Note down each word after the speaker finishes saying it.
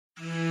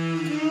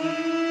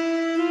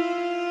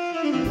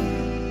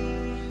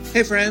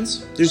Hey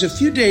friends, there's a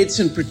few dates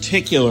in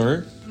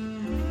particular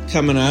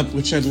coming up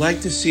which I'd like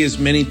to see as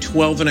many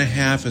 12 and a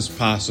half as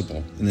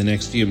possible in the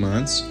next few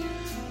months.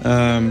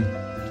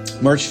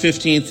 March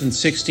 15th and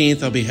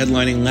 16th, I'll be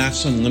headlining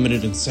Laughs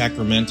Unlimited in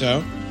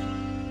Sacramento.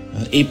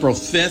 April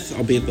 5th,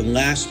 I'll be at the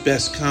Last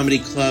Best Comedy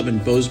Club in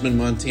Bozeman,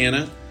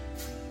 Montana.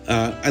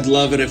 I'd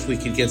love it if we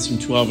could get some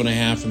 12 and a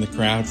half in the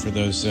crowd for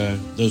those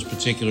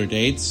particular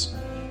dates.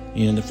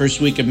 And the first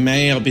week of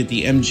May, I'll be at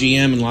the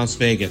MGM in Las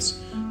Vegas.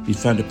 Be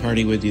fun to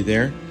party with you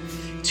there.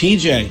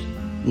 TJ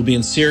will be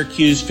in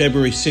Syracuse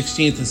February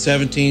 16th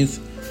and 17th.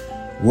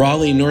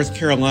 Raleigh, North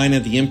Carolina,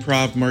 the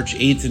Improv March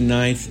 8th and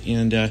 9th.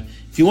 And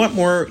if you want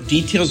more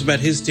details about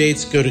his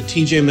dates, go to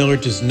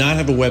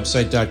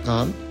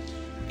tjmillerdoesnothaveawebsite.com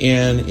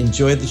and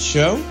enjoy the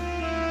show.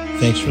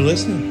 Thanks for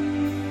listening.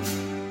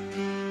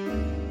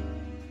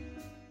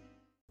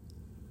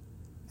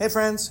 Hey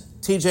friends,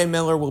 TJ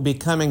Miller will be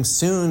coming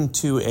soon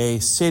to a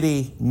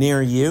city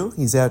near you.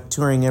 He's out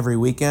touring every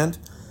weekend.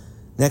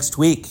 Next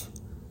week,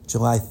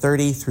 July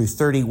 30 through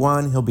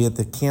 31, he'll be at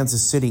the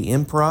Kansas City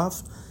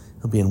Improv.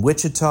 He'll be in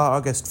Wichita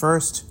August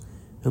 1st.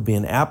 He'll be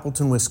in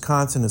Appleton,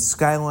 Wisconsin at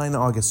Skyline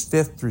August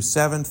 5th through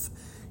 7th.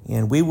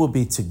 And we will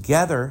be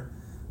together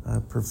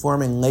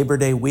performing Labor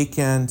Day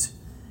weekend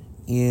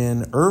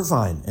in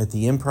Irvine at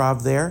the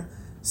Improv there.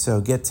 So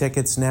get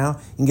tickets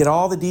now. You can get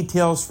all the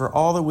details for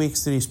all the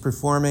weeks that he's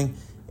performing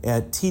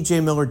at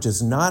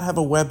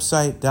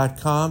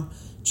tjmillerdoesnothaveawebsite.com.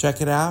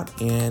 Check it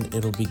out, and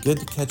it'll be good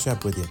to catch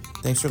up with you.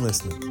 Thanks for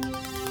listening.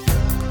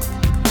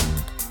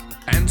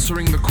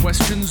 Answering the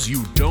questions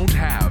you don't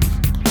have.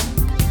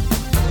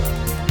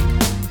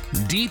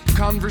 Deep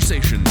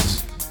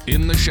conversations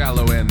in the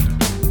shallow end.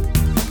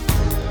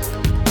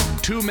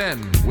 Two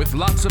men with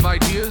lots of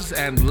ideas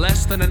and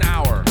less than an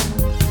hour.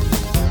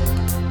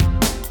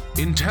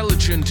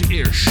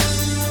 Intelligent-ish.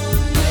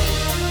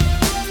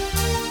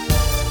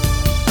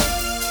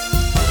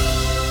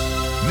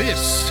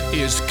 This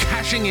is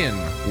Cashing In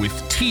with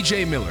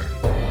TJ Miller.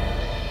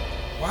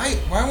 Why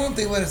won't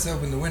they let us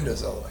open the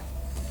windows all the way?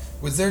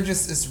 Was there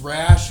just this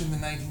rash in the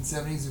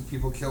 1970s of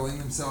people killing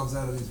themselves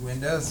out of these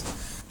windows?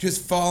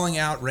 Just falling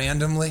out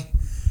randomly?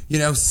 You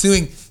know,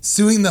 suing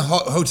the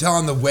hotel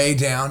on the way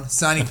down,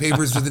 signing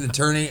papers with an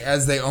attorney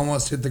as they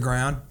almost hit the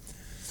ground?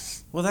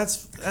 Well,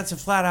 that's a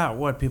flat out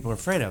what people are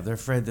afraid of. They're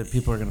afraid that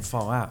people are going to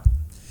fall out.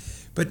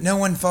 But no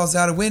one falls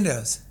out of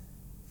windows.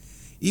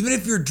 Even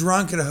if you're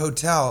drunk at a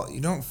hotel, you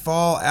don't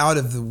fall out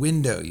of the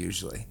window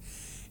usually.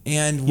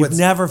 And You've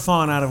never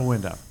fallen out of a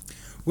window?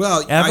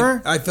 Well,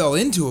 ever? I fell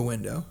into a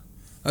window.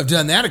 I've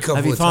done that a couple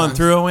of times. Have you fallen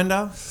through a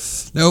window?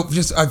 Nope,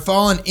 I've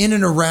fallen in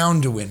and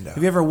around a window.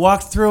 Have you ever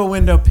walked through a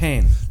window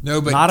pane?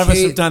 No, but a lot of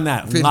us have done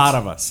that. A lot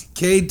of us.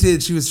 Kate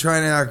did. She was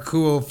trying to act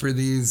cool for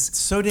these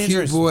so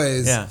dangerous. Cute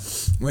boys. Yeah.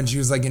 When she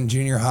was like in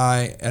junior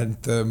high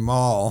at the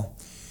mall.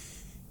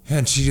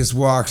 And she just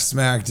walked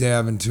smack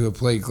dab into a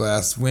plate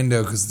glass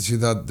window because she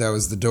thought that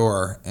was the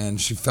door.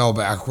 And she fell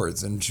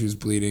backwards and she was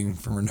bleeding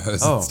from her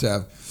nose and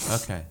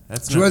stuff. Okay.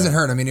 She wasn't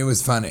hurt. I mean, it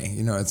was funny.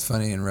 You know, it's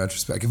funny in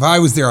retrospect. If I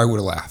was there, I would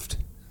have laughed.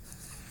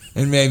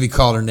 And maybe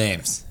called her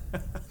names.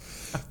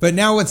 But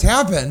now what's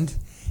happened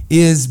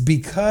is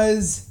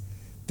because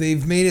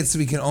they've made it so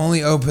we can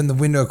only open the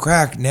window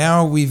crack,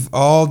 now we've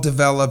all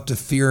developed a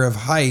fear of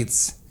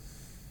heights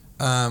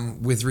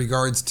with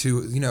regards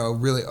to, you know, a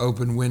really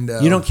open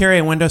window. You don't carry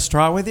a window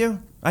straw with you?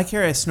 I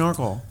carry a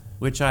snorkel,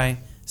 which I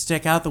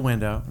stick out the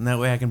window, and that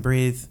way I can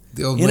breathe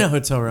in a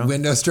hotel room.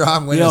 Window straw,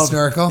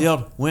 snorkel? The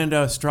old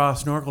window straw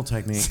snorkel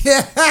technique.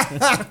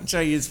 Which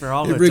I use for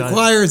all It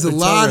requires a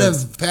lot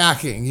of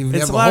packing. You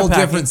have a whole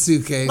different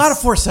suitcase. A lot of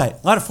foresight.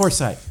 A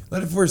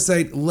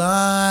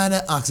lot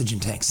of oxygen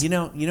tanks. You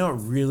know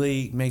what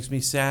really makes me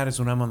sad is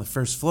when I'm on the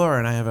first floor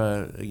and I have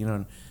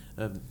a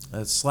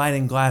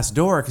sliding glass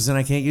door because then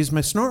I can't use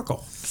my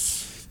snorkel.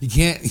 You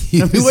can't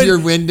use your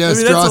window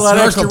straw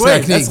snorkel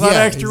technique. That's a lot of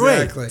extra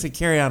weight to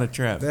carry on a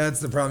trip. That's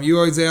the problem. You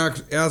always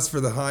ask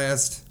for the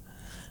highest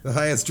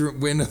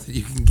window that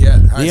you can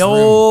get. The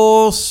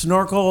old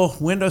snorkel,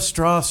 window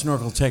straw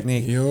snorkel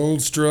technique. The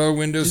old straw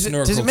window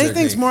snorkel technique. Does it make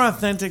things more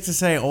authentic to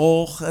say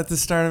 "ol" at the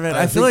start of it?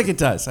 I feel like it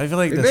does. I feel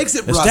like it makes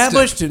it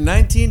established in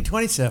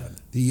 1927.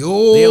 The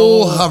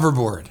old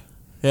hoverboard.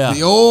 Yeah.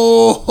 The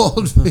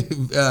old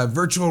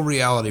virtual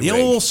reality rig.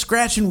 Old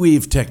scratch and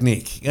weave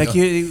technique. Like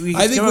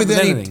I think with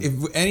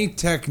any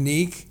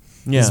technique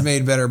is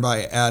made better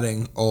by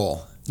adding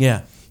ol.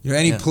 Yeah. You know,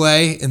 any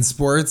play in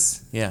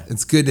sports,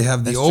 it's good to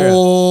have the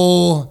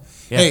old.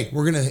 Yeah. Hey,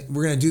 we're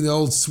gonna do the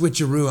old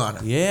switcheroo on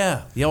it.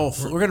 Yeah,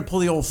 we're gonna pull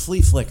the old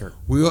flea flicker.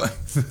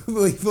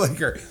 Flea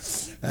flicker.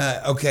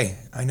 Okay,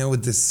 I know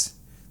what this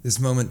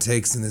moment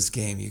takes in this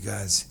game, you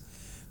guys.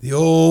 The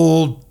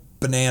old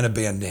banana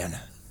bandana,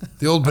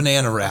 the old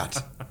banana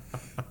rat.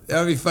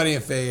 That would be funny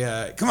if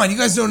they. Come on, you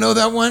guys don't know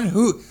that one?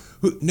 Who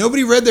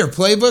nobody read their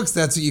playbooks?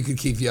 That's what you could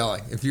keep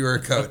yelling if you were a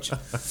coach.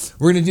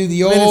 We're gonna do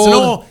the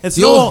old.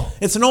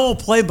 It's an old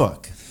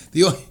playbook.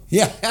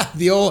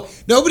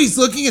 Nobody's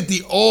looking at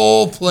the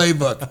old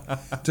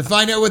playbook to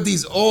find out what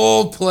these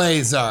old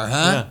plays are,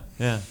 huh?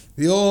 Yeah.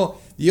 The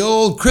The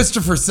old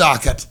Christopher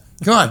socket.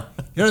 Come on.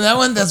 You know that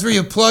one? That's where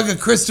you plug a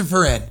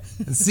Christopher in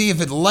and see if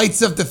it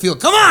lights up the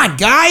field. Come on,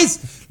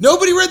 guys.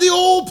 Nobody read the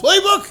old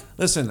playbook?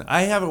 Listen,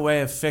 I have a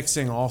way of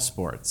fixing all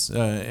sports.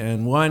 I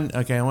want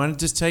to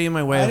just tell you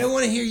my way. I don't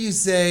want to hear you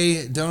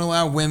say don't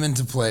allow women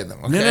to play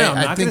them. Okay? No,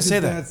 I'm not going to say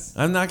that.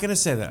 I'm not going to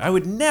say that. I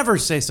would never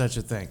say such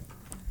a thing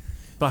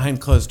behind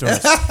closed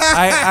doors.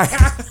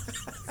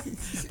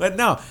 But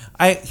no,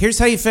 here's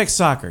how you fix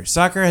soccer.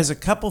 Soccer has a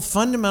couple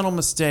fundamental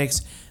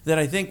mistakes that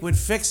I think would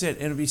fix it,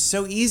 and it would be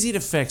so easy to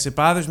fix. It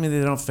bothers me that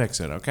they don't fix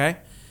it, okay?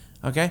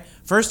 Okay?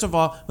 First of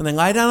all, when they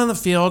lie down on the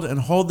field and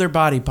hold their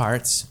body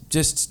parts,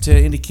 just to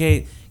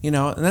indicate, and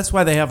that's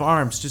why they have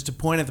arms, just to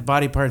point at the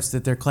body parts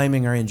that they're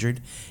claiming are injured.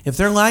 If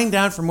they're lying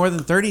down for more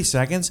than 30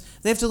 seconds,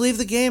 they have to leave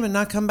the game and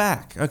not come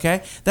back,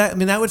 okay?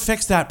 That would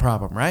fix that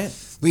problem, right?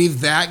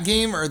 Leave that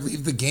game or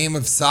leave the game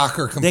of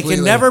soccer completely? They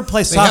can never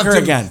play soccer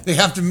again. They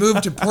have to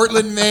move to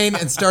Portland, Maine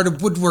and start a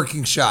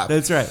woodworking shop.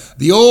 That's right.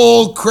 The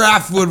old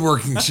craft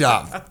woodworking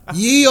shop.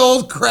 Ye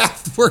old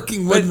craft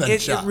working woodman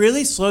shop. It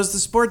really slows the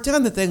sport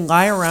down that they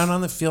lie around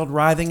on the field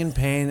writhing in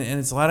pain,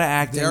 and it's a lot of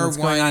acting that's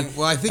going on.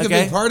 Well, I think a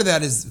big part of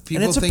that is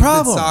people think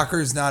that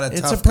soccer is not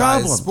a tough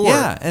guy's sport.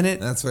 Yeah, and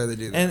that's why they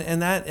do that.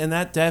 And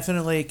that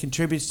definitely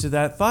contributes to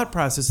that thought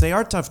process. They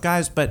are tough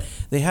guys, but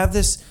they have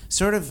this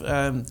sort of...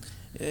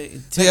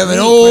 they have an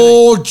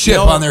old chip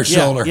on their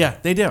shoulder. Yeah,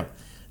 they do.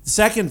 The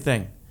second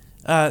thing,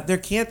 there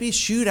can't be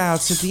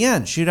shootouts at the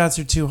end. Shootouts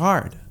are too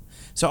hard.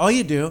 So all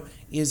you do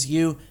is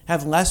you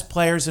have less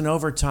players in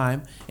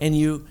overtime, and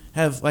you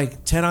have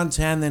like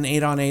 10-on-10, then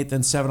 8-on-8,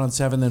 then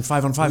 7-on-7, then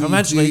 5-on-5.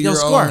 Eventually, you'll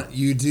score.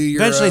 You do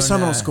your Eventually, own,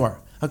 someone will score.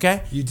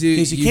 Okay? You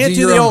can't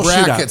do the old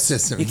bracket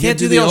system. You can't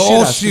do the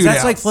old shootouts.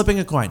 That's like flipping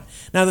a coin.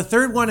 Now, the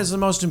third one is the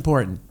most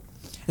important.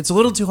 It's a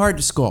little too hard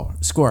to score.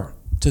 It's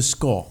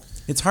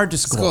hard to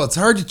skull. It's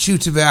hard to chew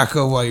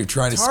tobacco while you're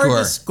trying to score. It's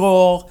hard to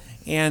skull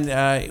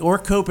or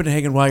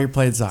Copenhagen while you're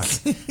playing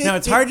soccer. Now,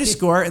 it's hard to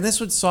score, and this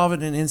would solve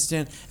it in an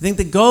instant. I think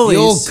the goalies... The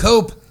old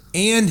Cope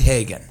and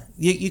Hagen.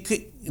 You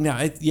could...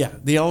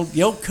 the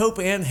old Cope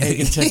and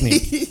Hagen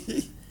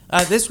technique.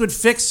 This would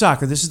fix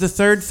soccer. This is the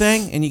third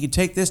thing, and you could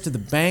take this to the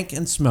bank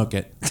and smoke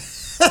it.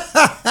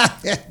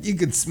 You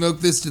could smoke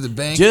this to the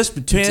bank. Just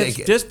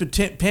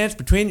pants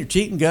between your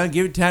cheek and gun.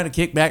 Give it time to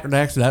kick back,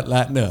 relax, and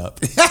lighten up.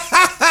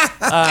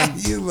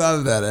 You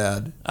love that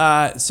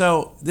ad.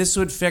 So this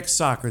would fix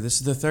soccer.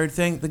 This is the third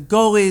thing. The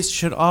goalies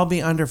should all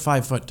be under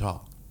 5 foot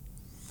tall.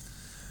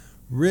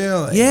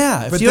 Really?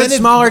 Yeah. If you had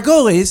smaller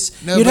goalies,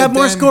 you'd have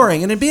more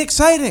scoring, and it'd be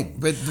exciting.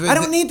 But I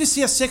don't need to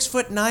see a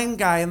 6'9"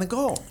 guy in the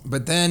goal.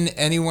 But then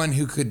anyone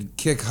who could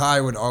kick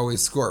high would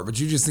always score. But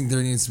you just think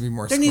there needs to be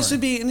more scoring.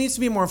 It needs to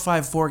be more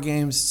 5-4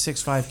 games,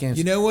 6-5 games.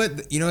 You know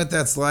what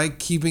that's like?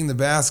 Keeping the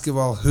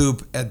basketball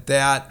hoop at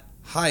that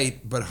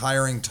height, but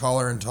hiring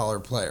taller and taller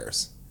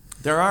players.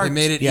 They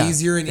made it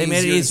easier and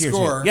easier to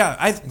score.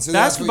 Yeah, so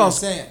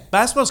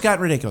basketball's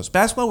gotten ridiculous.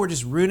 Basketball, we're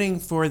just rooting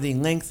for the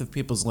length of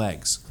people's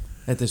legs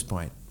at this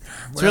point.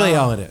 It's really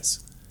all it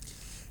is.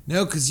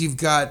 No, because you've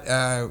got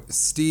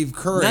Steve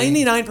Curry.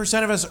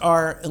 99% of us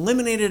are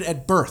eliminated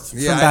at birth from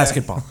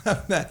basketball.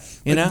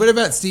 What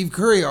about Steve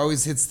Curry?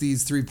 Always hits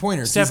these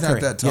 3-pointers. He's not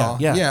that tall.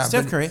 Yeah.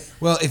 Steph Curry.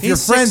 Well, if you're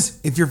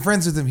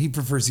friends with him, he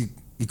prefers you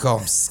call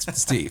him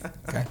Steve.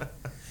 Okay.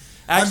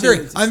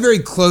 Actually, I'm very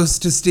close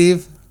to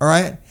Steve. All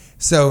right.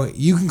 So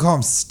you can call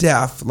him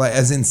Steph, like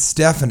as in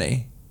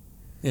Stephanie.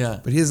 Yeah.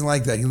 But he doesn't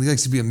like that. He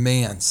likes to be a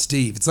man,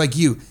 Steve. It's like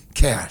you,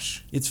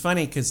 Cash. It's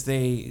funny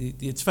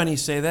it's funny you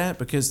say that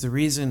because the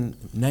reason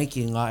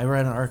I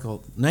read an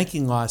article, Nike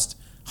lost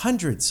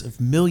hundreds of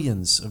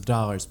millions of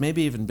dollars,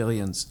 maybe even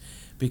billions,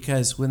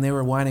 because when they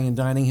were whining and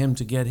dining him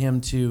to get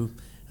him to,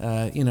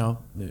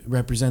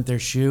 represent their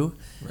shoe,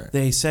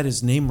 they said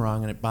his name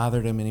wrong and it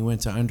bothered him, and he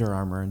went to Under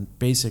Armour and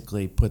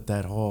basically put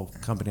that whole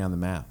company on the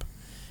map.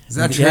 Is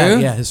that true?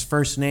 Yeah. His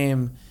first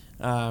name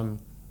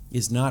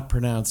is not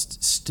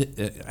pronounced.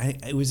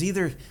 It was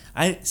either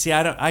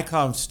I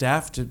call him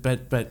Steph,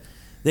 but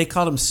they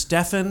called him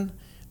Stefan,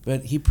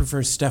 but he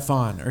prefers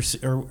Stefan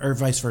or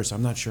vice versa.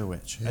 I'm not sure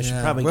which. I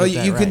should probably. Well, get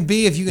that you right. can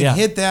be if you can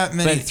hit that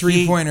many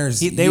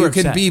 3-pointers. They you were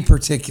can upset. be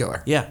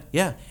particular.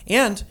 Yeah.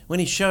 And when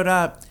he showed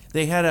up,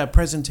 they had a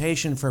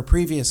presentation for a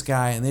previous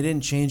guy, and they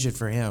didn't change it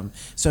for him.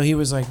 So he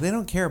was like, they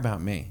don't care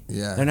about me.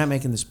 Yeah. They're not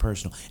making this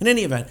personal. In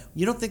any event,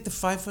 you don't think the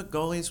 5-foot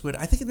goalies would... I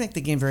think it'd make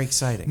the game very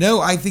exciting. No,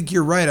 I think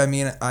you're right. I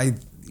mean,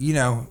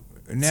 now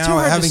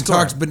having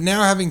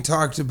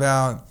talked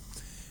about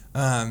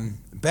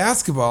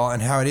basketball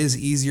and how it is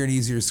easier and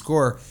easier to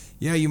score,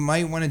 you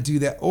might want to do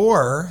that.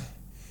 Or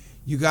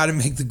you got to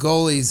make the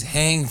goalies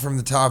hang from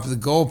the top of the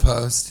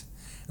goalpost,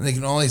 and they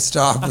can only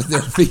stop with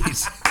their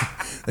feet.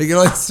 They can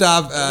only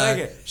stop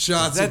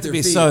shots with their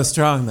feet. Be so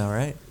strong, though,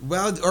 right?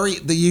 Well, or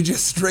you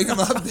just string them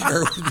up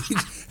there.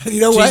 And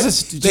you know what?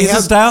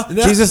 Jesus style?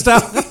 No. Jesus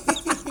style?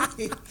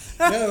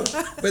 No,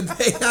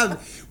 but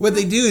what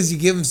they do is you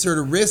give them sort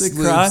of wrist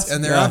loops,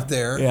 and they're up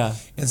there. Yeah.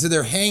 And so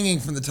they're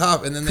hanging from the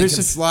top, and then they can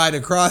slide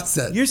across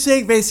it. You're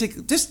saying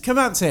just come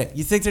out and say it.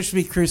 You think there should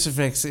be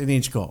crucifix in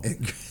each goal?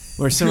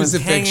 Where someone's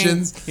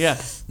crucifixions. hanging.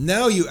 Yeah.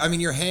 No,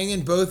 you're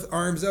hanging both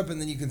arms up,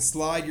 and then you can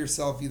slide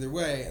yourself either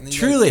way. And then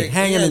Truly,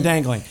 hanging and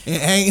dangling.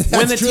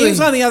 When the team's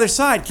on the other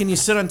side, can you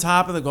sit on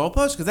top of the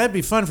goalpost? Because that'd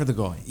be fun for the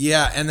goalie.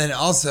 Yeah, and then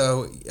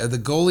also, the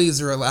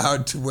goalies are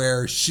allowed to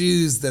wear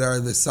shoes that are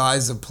the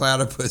size of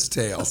platypus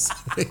tails.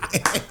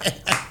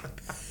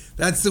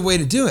 That's the way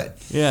to do it.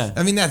 Yeah.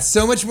 I mean, that's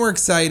so much more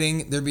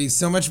exciting. There'd be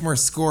so much more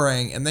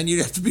scoring, and then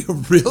you'd have to be a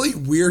really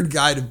weird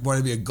guy to want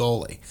to be a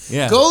goalie.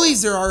 Yeah.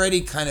 Goalies are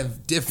already kind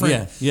of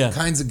different Yeah.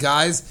 kinds of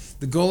guys.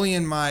 The goalie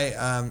in my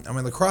on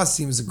my lacrosse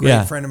team is a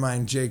great friend of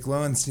mine, Jake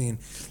Lowenstein.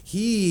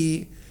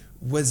 He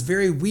was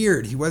very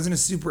weird. He wasn't a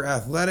super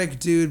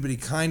athletic dude, but he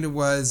kind of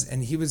was,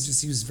 and he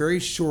was very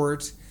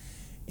short.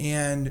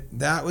 And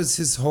that was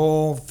his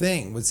whole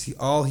thing.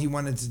 All he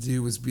wanted to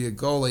do was be a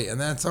goalie,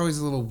 and that's always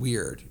a little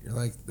weird. You're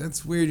like,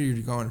 that's weird. You're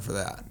going for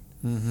that.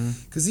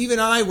 Because even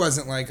I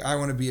wasn't like, I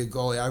want to be a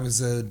goalie. I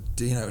was a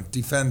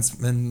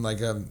defenseman,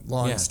 like a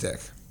long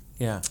stick.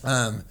 Yeah.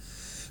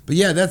 But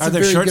yeah, that's a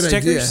very good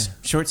idea.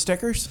 Short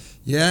stickers?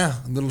 Yeah,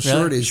 little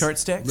Really? shorties. Short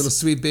sticks? Little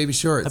sweet baby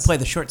shorts. I play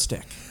the short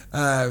stick.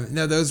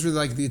 No, those were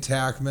like the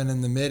attackmen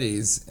and the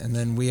middies, and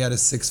then we had a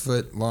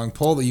 6-foot long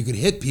pole that you could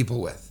hit people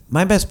with.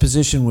 My best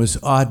position was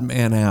odd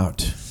man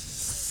out.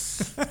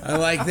 I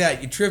like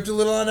that. You tripped a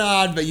little on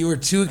odd, but you were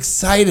too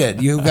excited.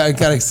 You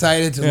got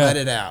excited to let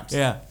it out.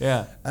 Yeah.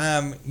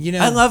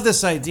 I love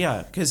this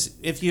idea because so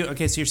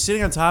you're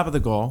sitting on top of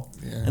the goal,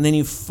 and then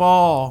you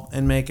fall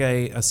and make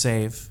a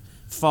save,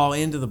 fall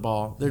into the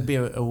ball. There'd be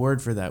a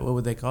word for that. What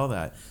would they call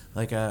that?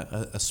 Like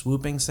a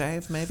swooping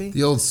save, maybe?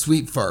 The old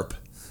sweep farp.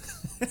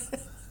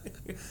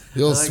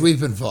 The old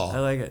sweep and fall. I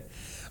like it.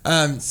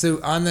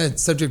 So on the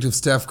subject of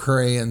Steph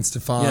Curry and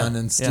Stefan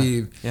and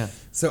Steve, yeah.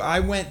 So I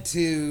went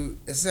to,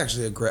 this is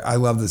actually I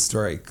love this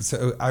story.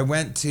 So I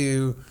went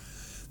to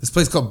this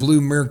place called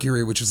Blue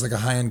Mercury, which is like a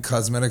high-end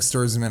cosmetic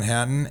stores in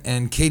Manhattan,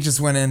 and Kate just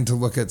went in to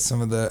look at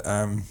some of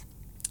the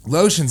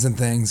lotions and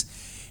things,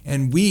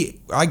 and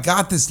I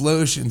got this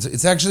lotion. So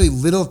it's actually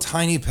little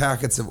tiny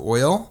packets of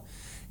oil,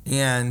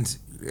 and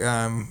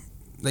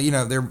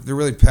they're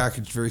really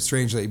packaged very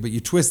strangely, but you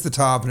twist the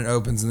top and it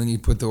opens, and then you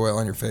put the oil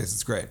on your face.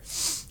 It's great.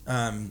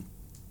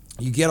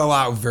 You get a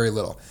lot with very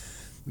little.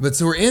 But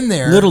so we're in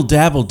there. Little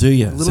dab will do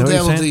you. Little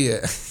dab will do you.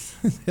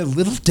 A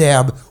little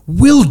dab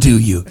will do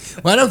you.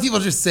 Why don't people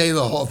just say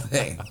the whole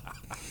thing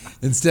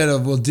instead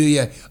of will do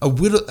you? A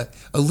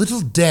little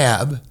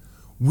dab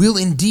will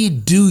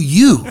indeed do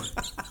you.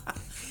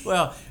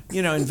 Well,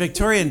 in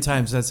Victorian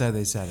times, that's how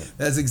they said it.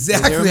 That's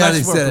exactly how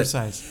they said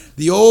precise. It.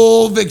 The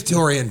old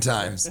Victorian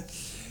times.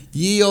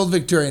 Ye old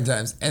Victorian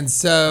times. And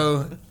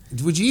so,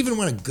 would you even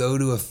want to go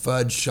to a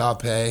fudge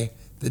shop that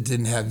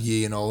didn't have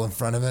ye and ol in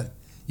front of it?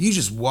 You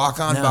just walk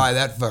on by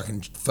that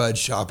fucking fudge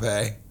shop.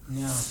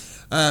 No.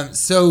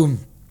 So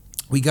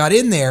we got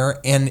in there,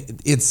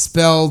 and it's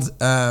spelled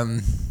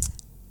DAUFIN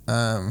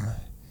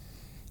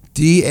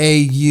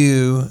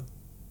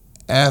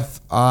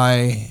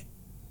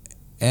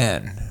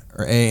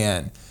or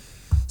AN.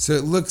 So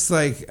it looks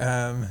like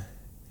the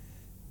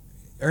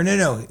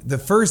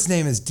first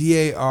name is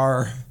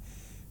DARPHIN.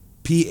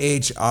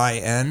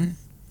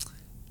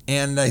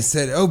 And I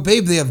said, "Oh,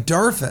 babe, they have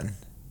Darphin,"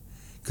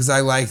 because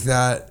I like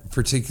that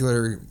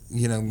particular,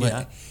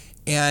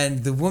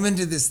 And the woman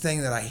did this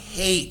thing that I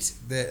hate,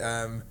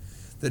 that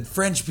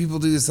French people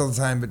do this all the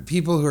time, but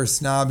people who are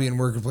snobby and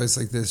work in a place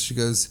like this, she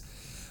goes,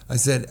 I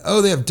said,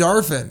 "Oh, they have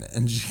Darphin,"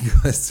 and she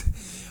goes,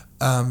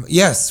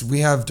 "Yes,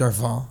 we have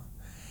Darphin."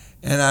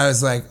 And I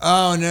was like,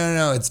 "Oh,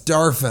 no, it's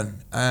Darphin."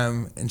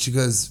 And she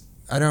goes,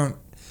 "I don't,"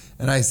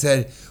 and I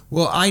said,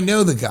 "Well, I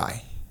know the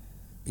guy.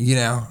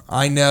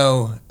 I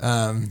know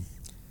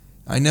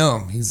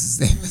him. His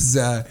name is,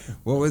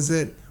 what was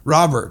it?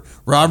 Robert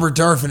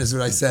Darphin is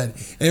what I said."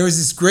 And there was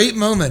this great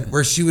moment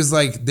where she was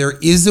like, there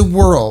is a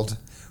world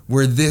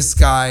where this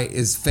guy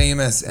is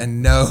famous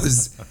and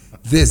knows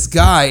this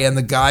guy, and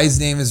the guy's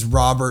name is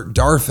Robert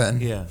Darphin.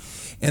 Yeah.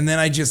 And then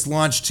I just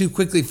launched too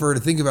quickly for her to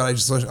think about it. I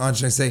just launched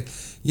and I say,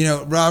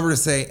 Robert will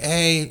say,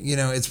 "Hey,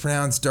 it's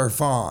pronounced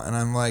Darphin." And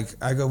I'm like,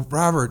 I go,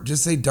 "Robert,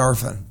 just say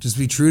Darphin. Just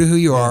be true to who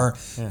you are.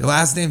 Yeah. Your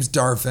last name's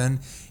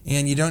Darphin,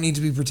 and you don't need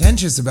to be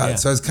pretentious about it."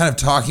 So I was kind of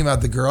talking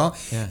about the girl,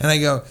 and I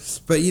go,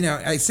 but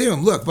I say to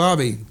him, "Look,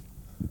 Bobby,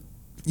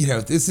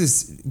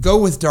 go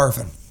with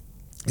Darphin.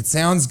 It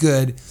sounds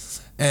good."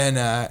 And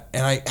I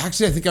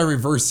think I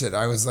reversed it.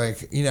 I was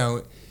like,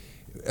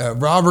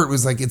 Robert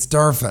was like, "It's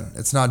Darphin.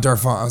 It's not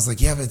Darphin." I was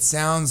like, "Yeah, but it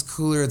sounds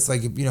cooler. It's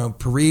like,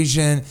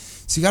 Parisian.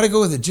 So you got to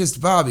go with it. Just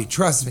Bobby,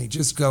 trust me,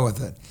 just go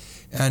with it."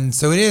 And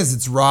so it is.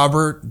 It's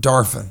Robert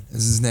Darphin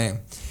is his name.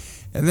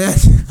 And then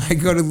I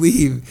go to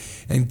leave,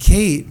 and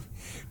Kate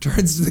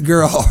turns to the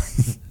girl,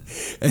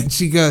 and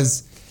she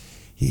goes,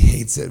 "He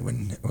hates it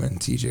when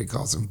TJ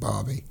calls him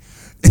Bobby."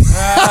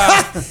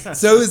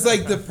 So it was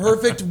like the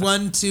perfect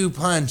 1-2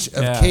 punch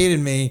of Kate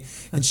and me.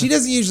 And she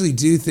doesn't usually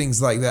do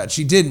things like that.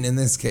 She didn't in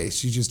this case.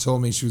 She just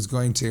told me she was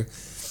going to.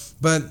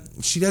 But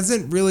she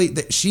doesn't really,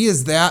 she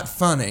is that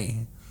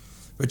funny,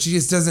 but she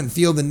just doesn't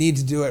feel the need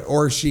to do it,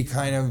 or she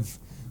kind of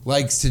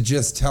likes to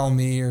just tell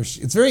me,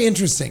 it's very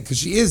interesting because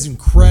she is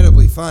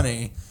incredibly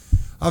funny.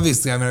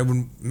 Obviously, I mean, I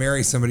wouldn't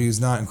marry somebody who's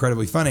not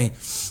incredibly funny,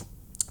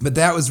 but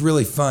that was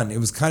really fun. It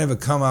was kind of a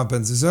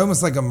comeuppance. It was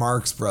almost like a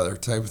Marx Brother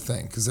type of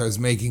thing because I was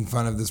making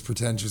fun of this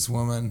pretentious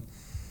woman,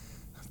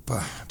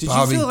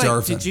 Bobby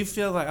Darfin. Did you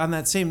feel like, on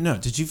that same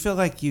note, did you feel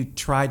like you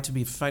tried to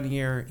be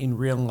funnier in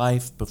real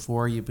life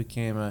before you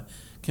became a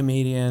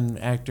comedian,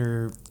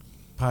 actor,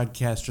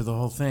 podcaster, the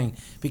whole thing?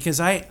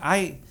 Because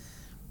I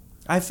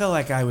felt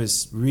like I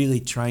was really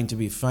trying to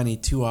be funny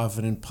too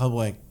often in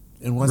public.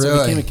 And once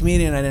I became a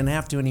comedian, I didn't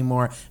have to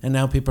anymore. And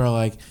now people are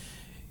like,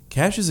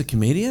 Cash is a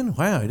comedian?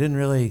 Wow, it didn't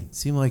really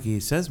seem like he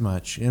says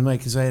much. And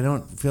like, because I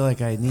don't feel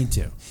like I need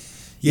to.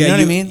 You know what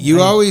I mean? You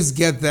always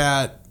get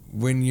that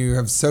when you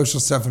have social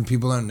stuff and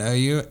people don't know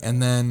you.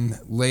 And then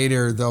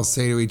later they'll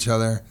say to each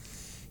other,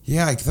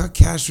 yeah, I thought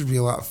Cash would be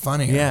a lot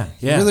funnier. Yeah.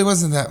 It really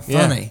wasn't that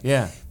funny.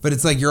 Yeah. But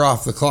it's like you're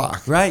off the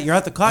clock. Right, you're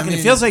off the clock. And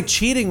it feels like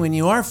cheating when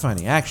you are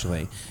funny,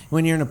 actually.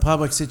 When you're in a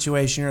public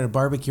situation or at a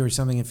barbecue or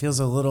something, it feels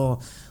a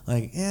little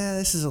like,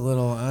 this is a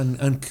little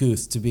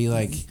uncouth to be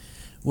like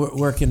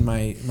working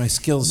my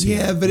skills here.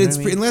 Yeah, but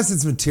unless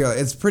it's material,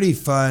 it's pretty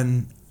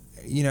fun.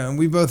 You know, and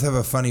we both have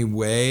a funny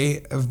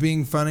way of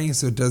being funny,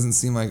 so it doesn't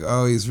seem like,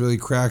 oh, he's really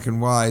cracking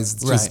wise.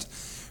 It's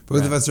just,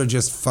 both of us are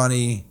just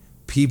funny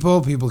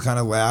people. People kind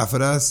of laugh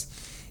at us.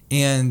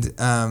 And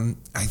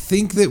I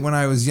think that when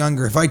I was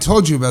younger, if I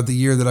told you about the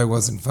year that I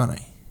wasn't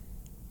funny.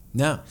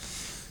 No.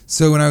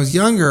 So when I was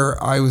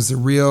younger, I was a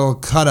real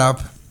cut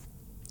up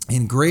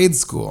in grade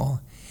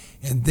school.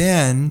 And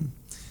then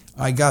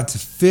I got to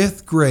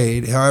 5th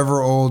grade,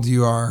 however old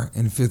you are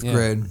in 5th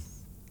grade.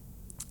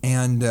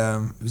 And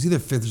it was either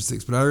 5th or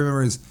 6th, but I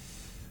remember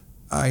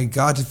I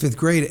got to 5th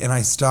grade and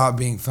I stopped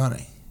being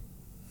funny.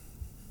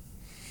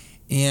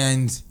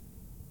 And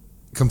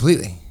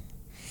completely.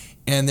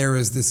 And there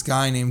was this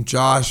guy named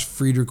Josh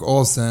Friedrich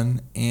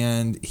Olsen,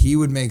 and he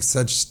would make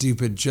such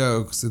stupid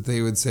jokes that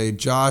they would say,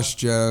 Josh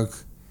joke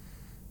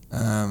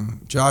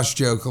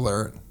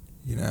alert,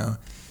 you know.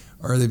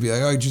 Or they'd be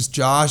like, oh, just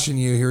Josh and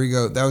you, here we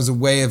go. That was a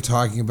way of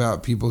talking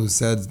about people who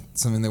said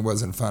something that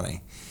wasn't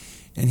funny.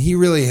 And he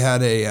really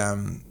had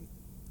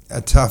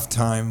a tough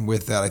time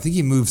with that. I think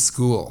he moved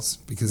schools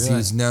because he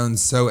was known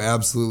so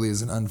absolutely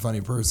as an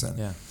unfunny person.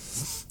 Yeah.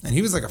 And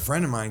he was like a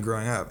friend of mine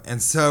growing up.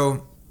 And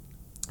so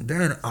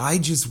then I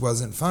just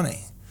wasn't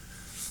funny.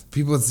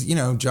 People, it's, you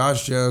know,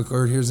 Josh joke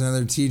or here's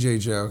another TJ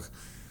joke.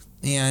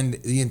 And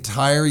the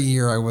entire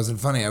year I wasn't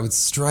funny. I would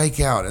strike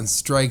out,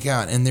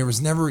 and there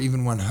was never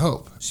even one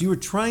hope. So you were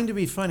trying to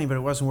be funny, but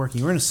it wasn't working.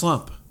 You were in a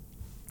slump.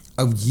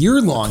 A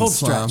year-long cold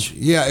slump. stretch.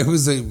 Yeah, it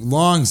was a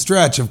long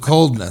stretch of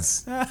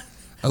coldness.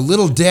 A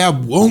little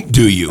dab won't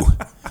do you.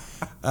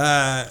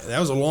 That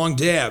was a long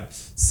dab.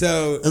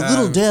 So a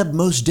little dab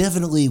most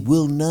definitely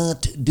will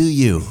not do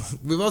you.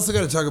 We've also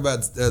got to talk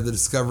about the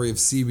discovery of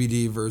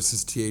CBD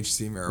versus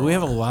THC marijuana. We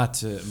have a lot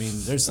to. I mean,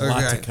 there's a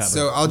lot to cover.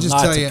 So I'll just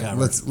tell you.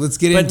 Let's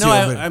get into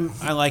it. But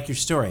I like your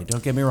story.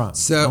 Don't get me wrong.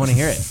 So, I want to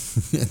hear it.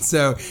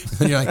 So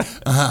you're like,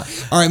 all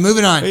right,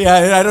 moving on.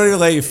 Yeah, I don't even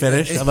let you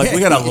finish. I'm like, we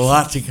got a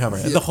lot to cover.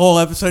 The whole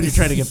episode, you're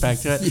trying to get back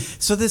to it.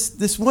 So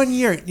this 1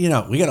 year, you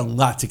know, we got a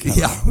lot to cover.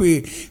 Yeah,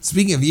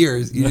 speaking of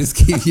years, you just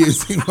keep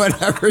using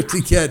whatever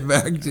to get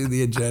back to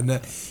the agenda.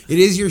 It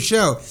is your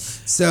show.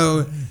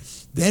 So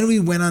then we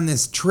went on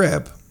this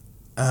trip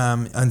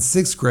on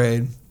 6th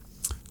grade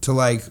to,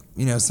 like,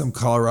 you know, some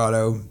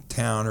Colorado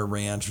town or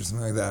ranch or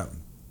something like that.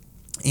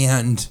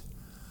 And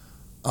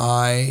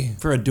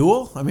for a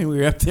duel? I mean, we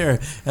were up there.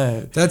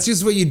 That's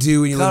just what you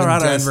do when you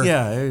Colorado, live in Denver.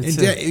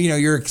 Yeah. You know,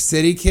 you're a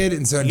city kid,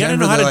 and so in you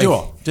Denver, gotta know how to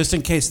duel, just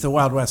in case the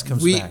Wild West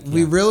comes back.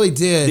 We really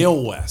did. The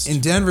Old West.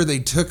 In Denver, they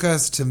took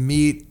us to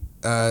meet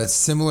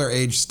similar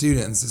age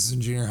students. This is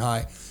in junior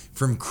high.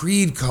 From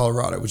Creed,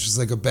 Colorado, which is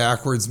like a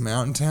backwards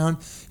mountain town.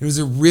 It was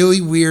a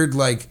really weird,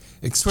 like,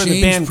 exchange where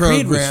the band program.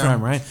 Creed was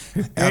from, right?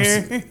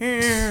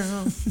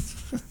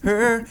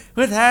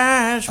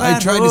 I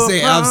tried to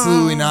say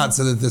absolutely not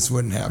so that this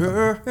wouldn't happen.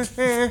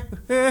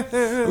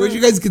 What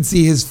you guys could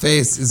see his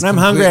face is. When I'm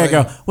hungry, I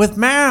go with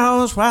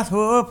mouths wide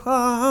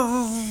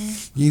open.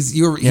 He's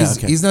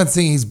not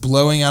singing. He's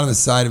blowing out of the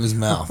side of his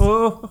mouth.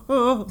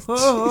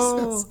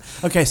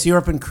 Okay, so you're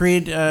up in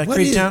Creed,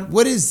 Creed Town.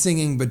 What is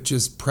singing but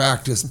just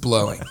practice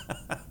blowing,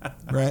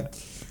 right?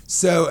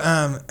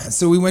 So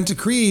we went to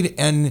Creed,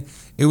 and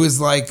it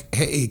was like,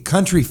 hey,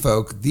 country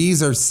folk,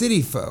 these are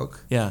city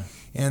folk. Yeah.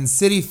 And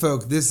city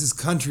folk, this is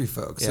country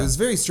folk. So it's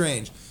very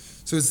strange.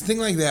 So it's a thing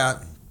like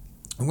that.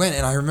 I went,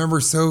 and I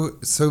remember so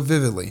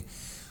vividly.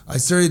 I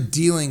started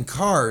dealing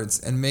cards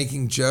and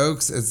making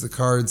jokes as the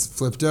cards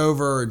flipped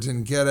over or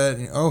didn't get it.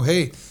 And, oh,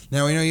 hey,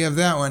 now we know you have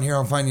that one. Here,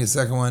 I'll find you a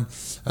second one.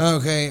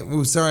 Okay,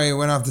 ooh, sorry, it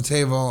went off the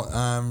table.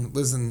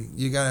 Listen,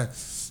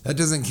 that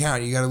doesn't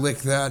count. You gotta lick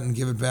that and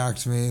give it back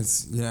to me.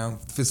 It's, you know,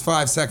 it's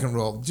 5-second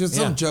rule. Just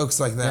little jokes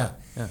like that.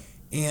 Yeah.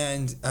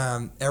 And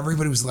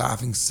everybody was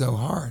laughing so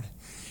hard.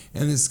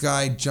 And this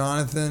guy,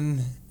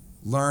 Jonathan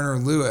Larner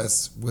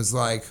Lewis, was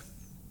like,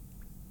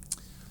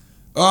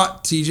 oh,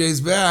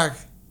 TJ's back.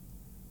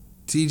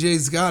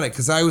 TJ's got it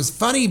because I was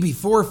funny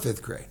before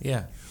 5th grade.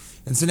 Yeah.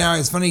 And so now I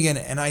was funny again,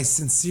 and I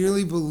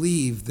sincerely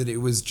believe that it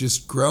was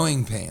just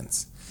growing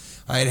pains.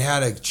 I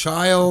had a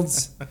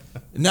child's,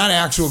 not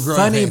actual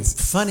growing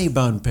pains. Funny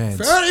bone pains.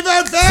 Funny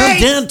bone From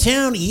pains!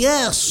 downtown,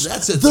 yes.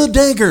 That's a the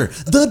digger.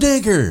 The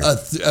digger. A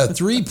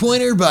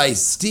 3-pointer by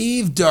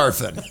Steve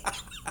Darfin.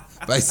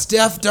 By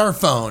Steph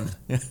Darfone.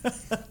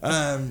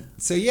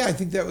 So yeah, I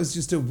think that was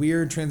just a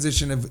weird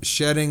transition of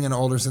shedding an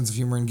older sense of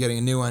humor and getting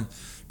a new one.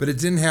 But it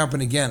didn't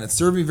happen again. It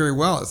served me very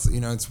well.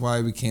 It's why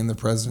I became the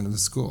president of the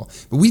school.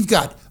 But we've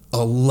got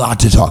a lot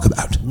to talk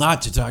about.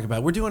 Lot to talk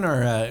about. We're doing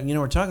our,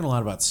 we're talking a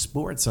lot about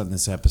sports on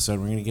this episode.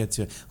 We're going to get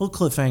to a little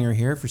cliffhanger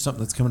here for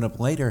something that's coming up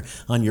later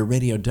on your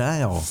radio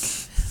dial.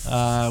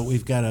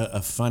 We've got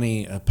a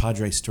funny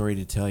Padres story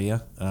to tell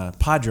you.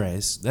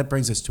 Padres. That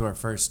brings us to our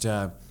first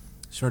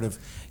sort of,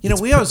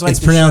 we always like it's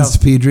to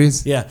pronounced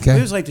Pedres. Yeah, okay. we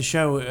always like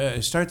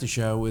to start the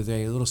show with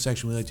a little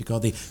section we like to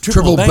call the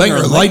Triple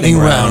Banger Lightning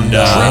Round.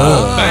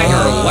 Triple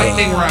Banger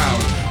Lightning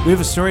Round. We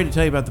have a story to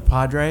tell you about the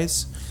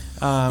Padres.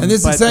 And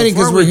this is exciting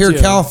because we're here.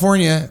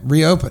 California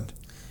reopened.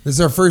 This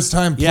is our first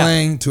time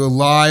playing to a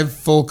live,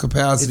 full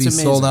capacity,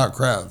 sold out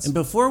crowds. And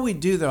before we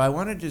do, though, I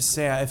wanted to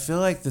say I feel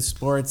like the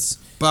sports.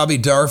 Bobby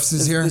Darfs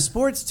is here. The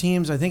sports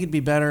teams, I think it'd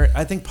be better.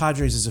 I think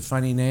Padres is a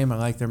funny name. I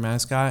like their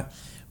mascot.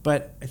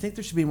 But I think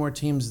there should be more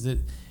teams that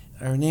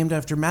are named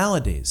after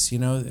maladies,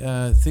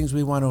 things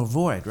we want to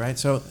avoid, right?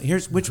 So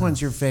which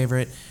one's your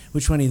favorite?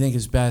 Which one do you think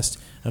is best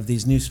of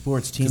these new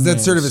sports teams? Because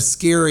that's sort of a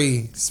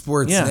scary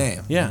sports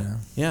name.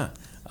 Yeah.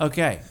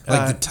 Okay.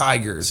 Like the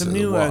Tigers. Some or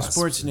new the Wasps.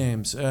 sports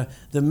names. The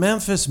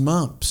Memphis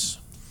Mumps.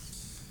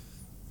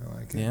 I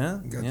like it. Yeah.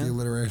 Got the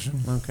alliteration.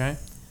 Okay.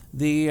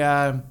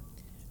 The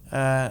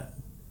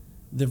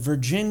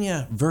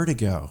Virginia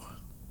Vertigo.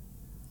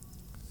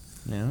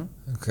 Yeah.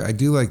 Okay, I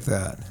do like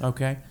that.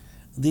 Okay.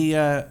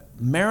 The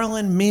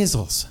Maryland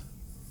Measles.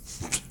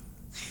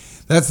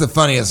 That's the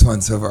funniest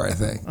one so far, I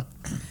think.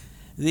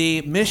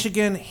 The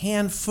Michigan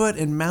Hand, Foot,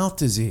 and Mouth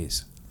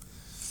Disease.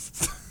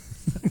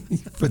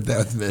 Put that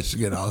with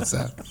Michigan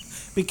also.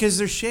 Because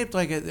they're shaped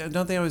like a...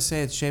 Don't they always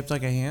say it's shaped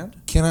like a hand?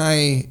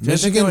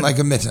 Michigan, like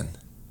a mitten.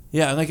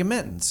 Yeah, like a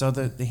mitten. So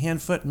the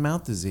hand, foot, and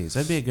mouth disease.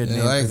 That'd be a good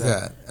name. I like for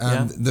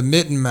that. The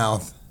mitten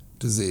mouth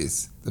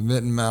disease. The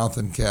mitten mouth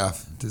and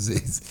calf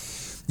disease.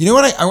 You know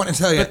what I want to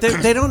tell you? But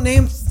they don't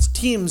name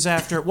teams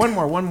after... One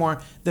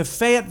more. The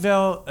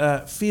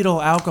Fayetteville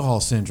Fetal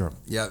Alcohol Syndrome.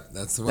 Yep,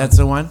 that's the one. That's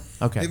the one?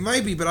 Okay. It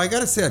might be, but I got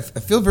to say, I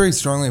feel very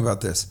strongly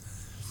about this.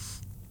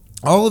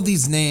 All of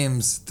these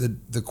names,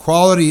 the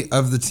quality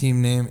of the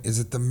team name is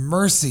at the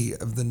mercy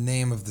of the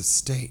name of the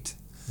state.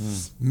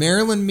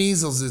 Maryland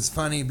Measles is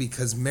funny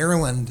because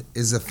Maryland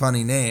is a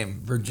funny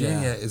name.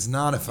 Virginia is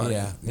not a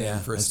funny name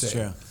for a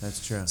state.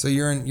 That's true. So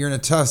you're in a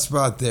tough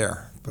spot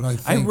there.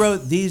 But I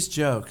wrote these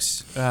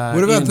jokes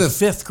what about in the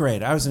 5th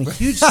grade. I was in a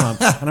huge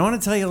slump, and I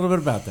want to tell you a little bit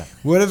about that.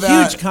 What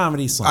about huge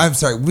comedy slump? I'm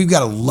sorry, we've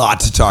got a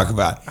lot to talk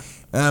about.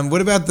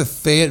 What about the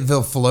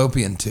Fayetteville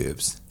fallopian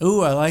tubes?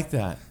 Ooh, I like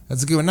that.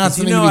 That's a good one. Not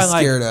something to be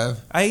scared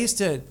of. I used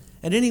to,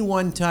 at any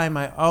one time,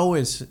 I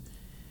always,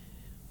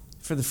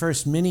 for the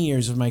first many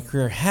years of my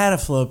career, had a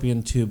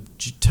fallopian tube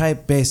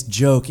type-based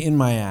joke in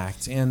my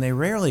act, and they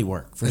rarely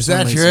work. For Is some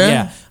that reason. true?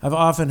 Yeah, I've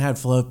often had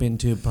fallopian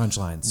tube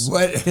punchlines.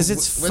 What? Because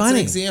it's What's funny.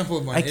 an example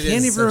of one? I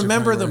can't even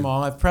remember them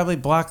all. I've probably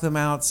blocked them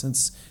out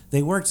since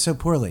they worked so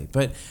poorly.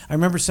 But I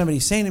remember somebody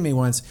saying to me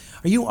once,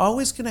 "Are you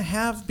always going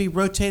to be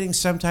rotating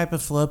some type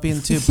of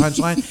fallopian tube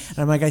punchline?" And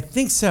I'm like, "I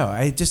think so.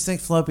 I just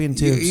think fallopian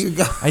tubes.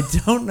 I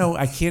don't know.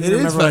 I can't even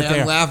remember what they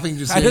are. I'm laughing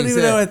just I don't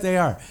even know what they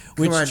are.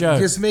 Which joke?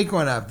 Just make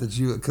one up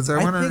because I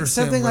want to think understand.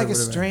 something like a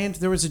strange.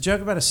 There was a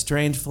joke about a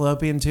strange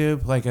fallopian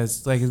tube, like a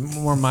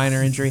more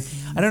minor injury.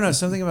 I don't know,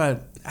 something about.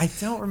 I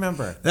don't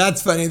remember.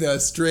 That's funny though. A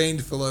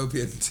strained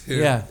fallopian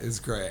tube is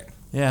great.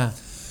 Yeah.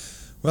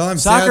 Well, I'm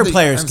Soccer sad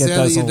players that, get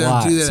those a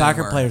lot.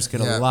 Soccer anymore. players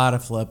get a lot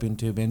of fallopian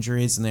tube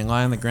injuries, and they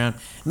lie on the ground.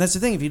 And that's the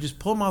thing. If you just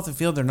pull them off the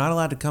field, they're not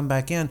allowed to come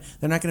back in.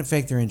 They're not going to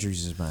fake their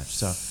injuries as much.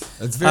 So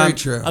that's very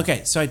true.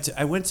 Okay, so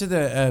I went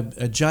to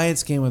a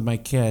Giants game with my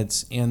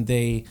kids, and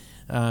they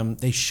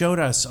showed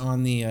us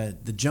on the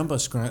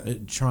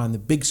Jumbotron, the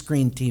big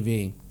screen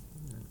TV.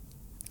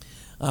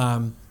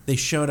 They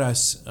showed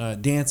us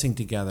dancing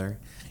together,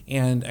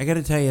 and I got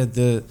to tell you,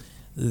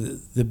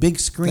 the big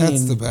screen.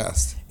 That's the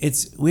best.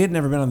 We had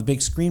never been on the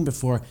big screen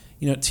before.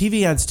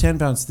 TV adds 10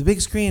 pounds. The big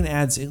screen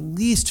adds at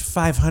least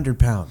 500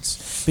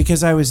 pounds.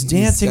 Because I was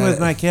dancing with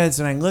my kids,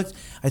 and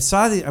I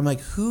saw I'm like,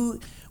 who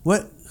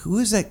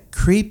is that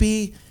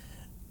creepy,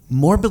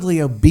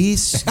 morbidly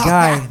obese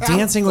guy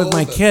dancing with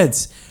my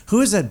kids?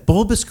 Who is that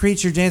bulbous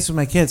creature dancing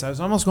with my kids? I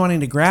was almost wanting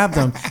to grab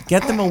them,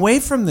 get them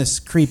away from this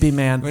creepy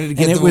man. And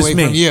it was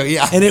me. From you,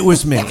 yeah. And it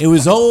was me. It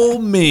was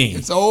old me.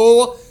 It's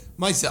old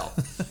myself.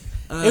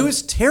 It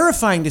was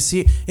terrifying to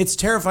see. It's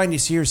terrifying to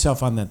see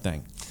yourself on that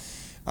thing.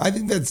 I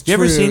think that's true. You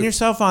ever seen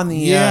yourself on the...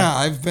 Yeah,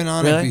 I've been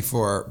on really? it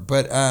before.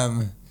 But,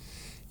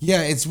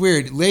 yeah, it's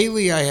weird.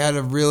 Lately, I had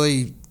a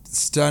really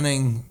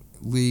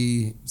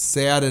stunningly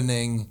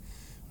saddening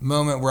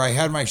moment where I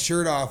had my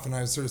shirt off and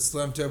I was sort of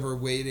slumped over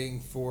waiting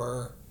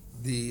for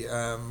the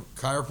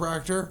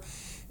chiropractor.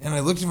 And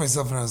I looked at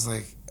myself and I was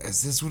like,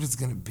 is this what it's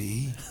going to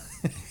be?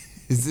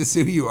 Is this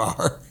who you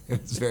are?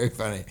 It was very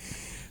funny.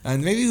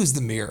 And maybe it was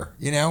the mirror,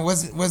 you know, it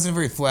wasn't a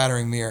very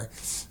flattering mirror.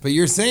 But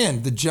you're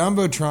saying the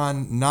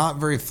Jumbotron, not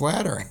very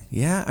flattering.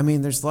 Yeah, I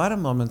mean, there's a lot of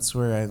moments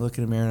where I look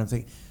in a mirror and I'm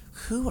thinking,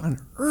 who on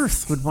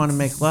earth would want to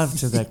make love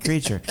to that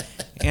creature?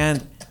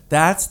 And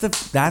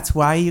that's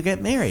why you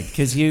get married,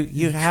 because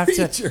you have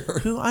to.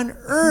 Who on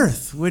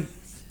earth would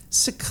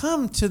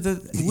succumb to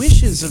the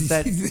wishes of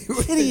that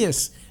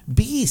hideous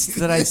beast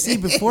that I see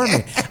before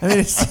me? I mean,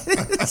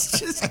 it's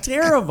just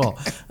terrible.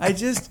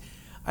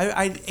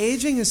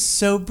 Aging is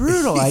so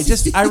brutal.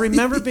 I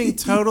remember being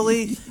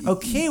totally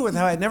okay with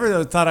how I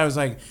never thought I was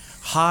like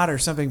hot or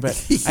something, but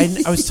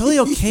I was totally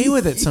okay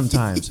with it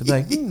sometimes. I'd be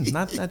like,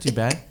 not too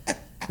bad,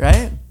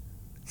 right?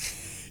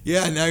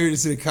 Yeah, now you're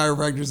just in a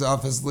chiropractor's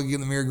office looking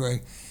in the mirror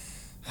going,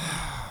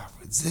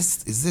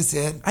 is this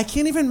it? I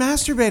can't even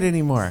masturbate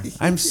anymore.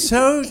 I'm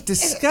so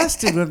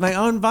disgusted with my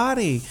own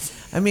body.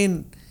 I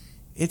mean,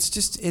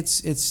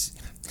 it's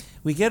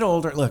we get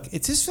older. Look,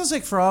 it just feels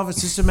like for all of us,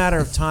 it's just a matter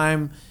of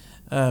time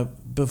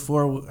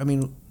before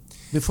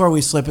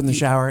we slip in the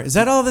shower. Is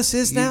that all this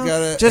is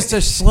now? Just a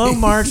slow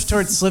march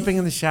towards slipping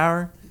in the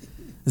shower?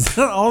 Is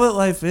that all that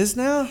life is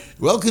now?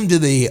 Welcome to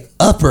the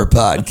Upper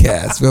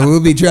Podcast, where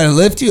we'll be trying to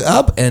lift you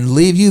up and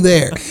leave you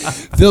there,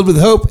 filled with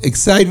hope,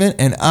 excitement,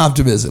 and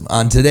optimism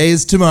on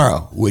today's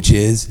tomorrow, which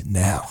is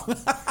now.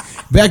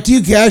 Back to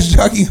you, Cash,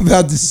 talking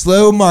about the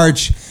slow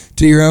march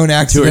to your own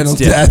accidental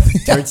death.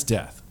 Towards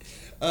death.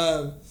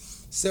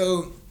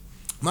 So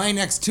my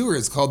next tour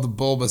is called the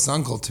Bulbous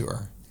Uncle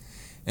Tour.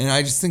 And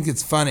I just think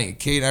it's funny.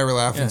 Kate and I were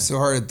laughing so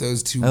hard at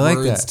those two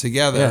words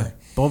together. Yeah.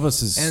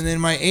 Bulbous is... And then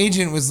my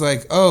agent was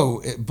like,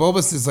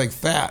 Bulbous is like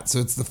fat, so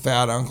it's the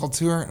Fat Uncle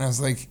Tour. And I was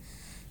like,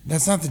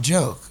 that's not the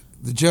joke.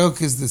 The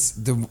joke is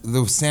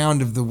the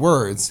sound of the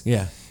words.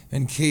 Yeah.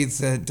 And Kate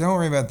said, don't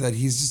worry about that.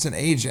 He's just an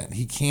agent.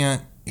 He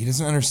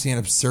doesn't understand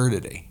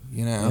absurdity,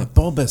 you know? Yeah,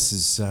 bulbous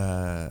is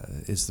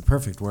the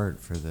perfect word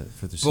for the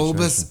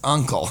Bulbous situation.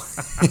 Uncle.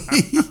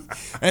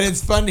 And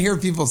it's fun to hear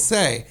people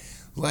say,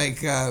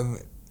 like...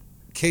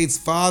 Kate's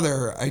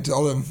father, I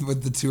told him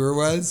what the tour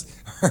was.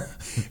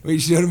 We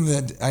showed him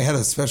that I had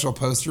a special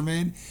poster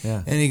made.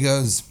 Yeah. And he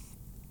goes,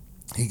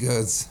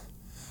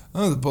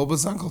 oh, the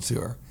Bulbous Uncle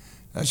Tour.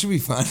 That should be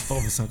fun.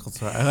 Bulbous Uncle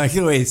Tour. I like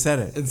the way he said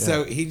it. And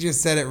so he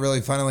just said it really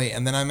funnily.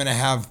 And then I'm going to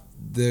have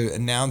the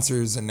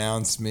announcers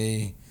announce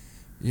me,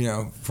 you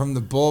know, from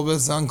the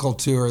Bulbous Uncle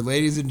Tour,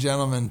 ladies and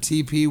gentlemen,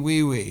 TP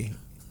Wee Wee,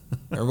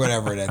 or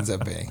whatever it ends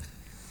up being.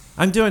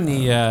 I'm doing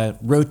the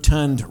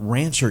Rotund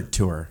Rancher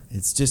Tour.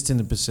 It's just in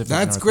the Pacific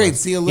That's Northwest. great.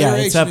 See,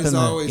 alliteration is in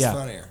always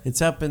funnier. It's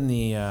up in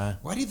the...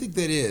 Why do you think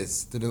that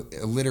is, that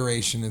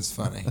alliteration is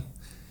funny?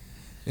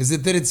 Is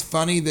it that it's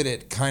funny that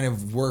it kind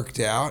of worked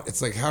out?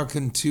 It's like, how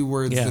can two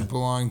words that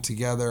belong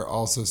together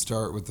also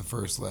start with the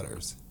first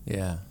letters?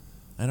 Yeah.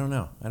 I don't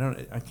know.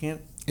 I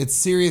can't... It's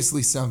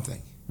seriously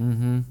something.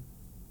 Mm-hmm.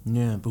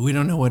 Yeah, but we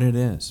don't know what it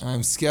is.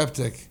 I'm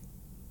skeptic,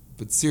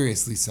 but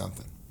seriously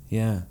something.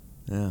 Yeah.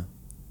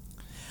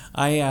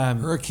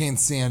 Hurricane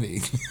Sandy.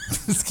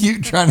 Just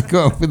keep trying to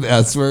go up with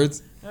S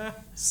words.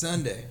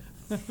 Sunday.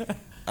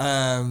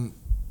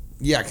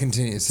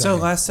 Continue. So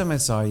last time I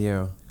saw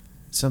you,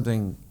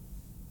 something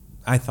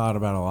I thought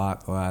about a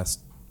lot the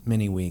last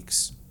many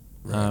weeks.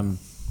 Right.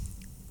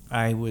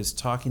 I was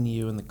talking to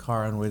you in the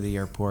car on the way to the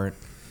airport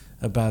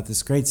about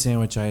this great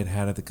sandwich I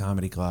had at the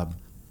comedy club.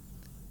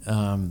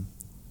 I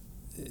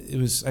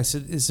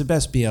said, it's the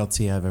best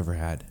BLT I've ever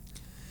had.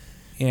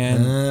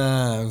 And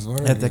I was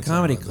wondering at the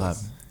comedy club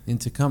in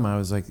Tacoma, I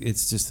was like,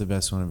 it's just the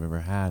best one I've ever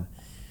had.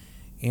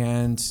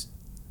 And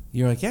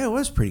you're like, yeah, it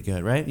was pretty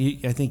good, right?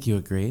 I think you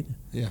agreed.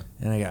 Yeah.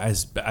 And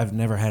I've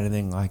never had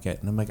anything like it.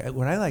 And I'm like,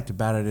 what I liked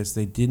about it is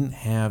they didn't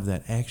have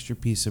that extra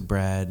piece of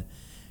bread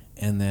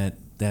and that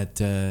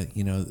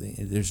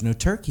there's no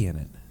turkey in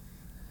it.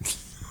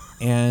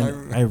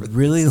 And I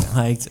really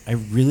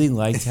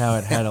liked how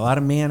it had a lot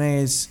of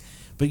mayonnaise,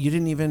 but you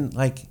didn't even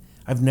like.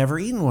 I've never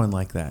eaten one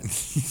like that.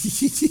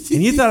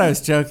 And you thought I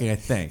was joking, I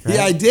think, right?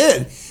 Yeah, I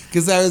did.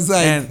 Because I was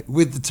like,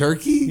 with the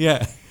turkey?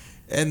 Yeah.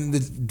 And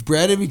the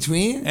bread in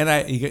between? And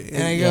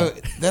I go,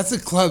 that's a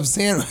club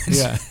sandwich.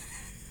 Yeah.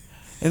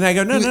 And I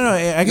go, no.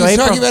 I go,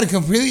 talking about a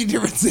completely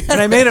different sandwich.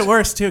 And I made it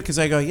worse, too, because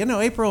I go,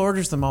 April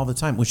orders them all the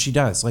time, which she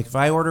does. Like, if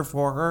I order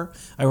for her,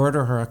 I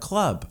order her a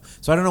club.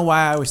 So I don't know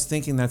why I was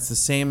thinking that's the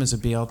same as a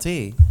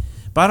BLT.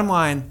 Bottom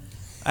line,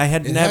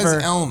 it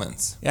has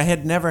elements. I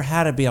had never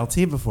had a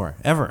BLT before,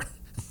 ever.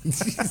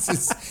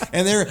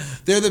 And they're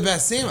the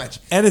best sandwich.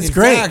 And it's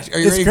great. In fact, are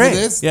you ready for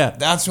this? Yeah.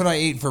 That's what I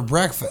ate for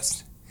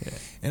breakfast. Yeah.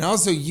 And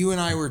also, you and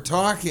I were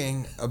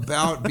talking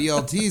about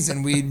BLTs,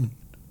 and we'd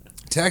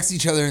text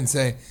each other and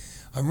say,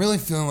 I'm really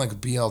feeling like a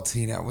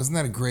BLT now. Wasn't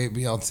that a great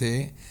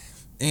BLT?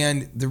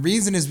 And the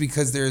reason is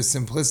because they're as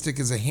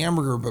simplistic as a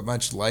hamburger, but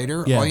much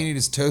lighter. Yeah. All you need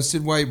is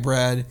toasted white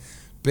bread,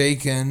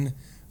 bacon,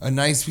 a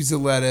nice piece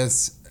of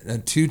lettuce,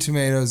 2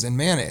 tomatoes, and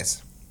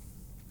mayonnaise.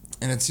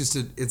 and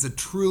it's a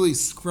truly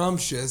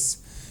scrumptious,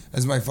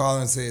 as my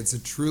father would say, it's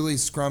a truly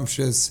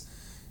scrumptious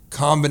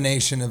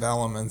combination of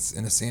elements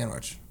in a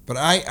sandwich. But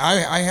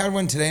I had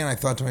one today, and I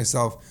thought to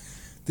myself,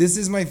 this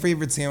is my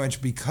favorite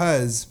sandwich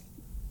because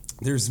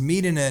there's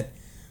meat in it,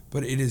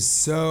 but it is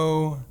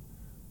so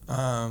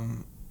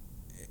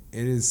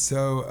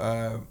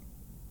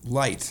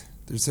light.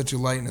 There's such a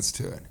lightness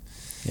to it.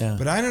 Yeah.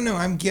 But I don't know.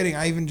 I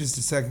even just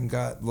a second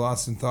got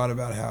lost and thought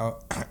about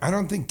how I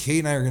don't think Kate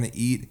and I are going to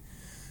eat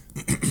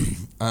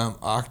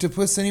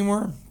octopus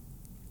anymore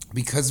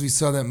because we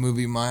saw that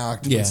movie, My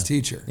Octopus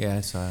Teacher. Yeah,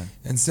 I saw it.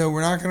 And so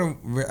we're not going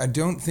to, I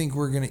don't think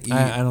we're going to eat.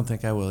 I don't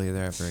think I will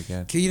either ever again.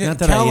 Not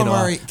that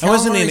calamari, I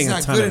wasn't eating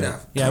not a ton good of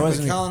enough. it. Yeah, I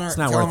wasn't.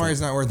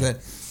 Calamari's not worth it.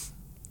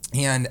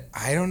 And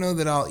I don't know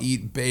that I'll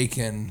eat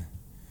bacon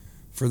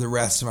for the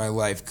rest of my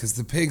life because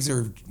the pigs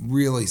are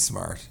really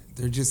smart.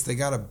 They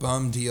got a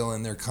bum deal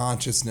in their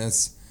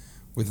consciousness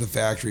with the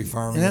factory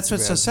farming. And that's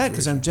what's so sad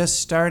because I'm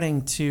just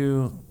starting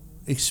to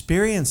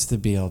experience the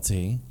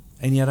BLT,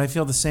 and yet I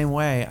feel the same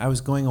way. I was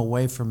going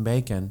away from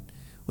bacon.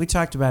 We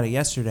talked about it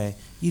yesterday.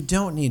 You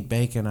don't need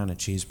bacon on a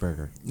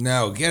cheeseburger.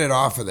 No, get it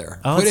off of there.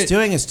 All it's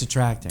doing is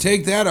detracting.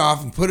 Take that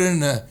off and put it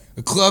in a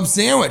club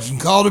sandwich and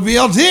call it a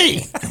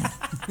BLT.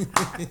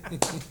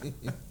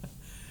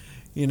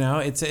 You know,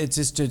 it's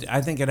just.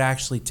 I think it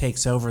actually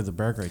takes over the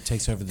burger. It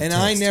takes over the. And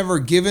taste. I never,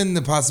 given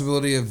the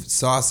possibility of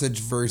sausage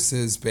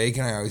versus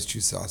bacon, I always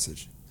choose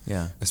sausage.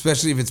 Yeah.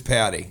 Especially if it's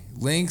patty.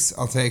 Links,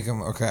 I'll take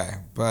them. Okay,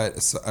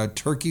 but a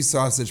turkey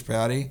sausage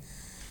patty.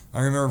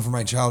 I remember from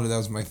my childhood that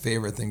was my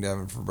favorite thing to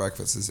have for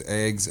breakfast is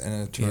eggs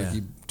and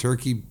a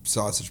turkey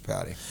sausage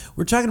patty.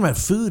 We're talking about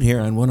food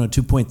here on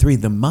 102.3,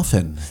 The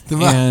Muffin.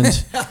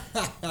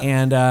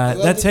 And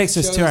that takes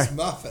us to our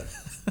muffin.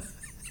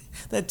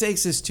 That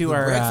takes us to The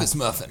our breakfast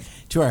muffin.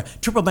 To our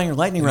triple banger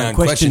lightning round.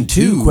 Question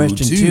two.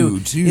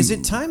 Is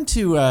it time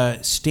to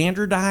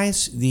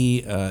standardize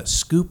the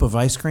scoop of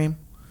ice cream,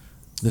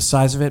 the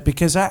size of it?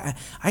 Because I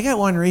got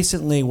one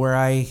recently where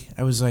I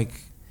was like,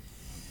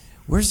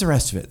 where's the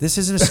rest of it? This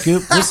isn't a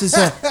scoop.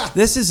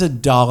 This is a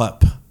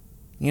dollop.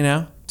 You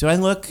know? Do I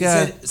look?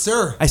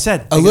 Sir, I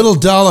said a little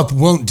dollop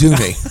won't do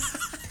me.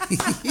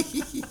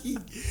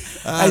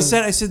 I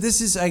said,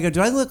 this is. I go.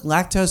 Do I look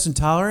lactose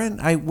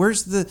intolerant?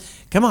 Where's the?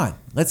 Come on,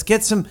 let's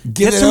get some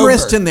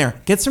wrist in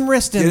there. Get some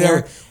wrist in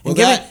there. Well,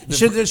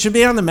 should it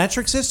be on the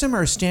metric system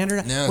or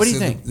standard? No, what do you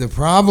think? The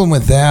problem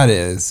with that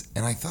is,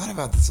 and I thought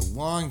about this a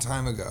long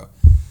time ago.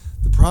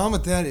 The problem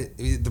with that,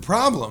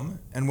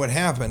 and what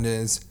happened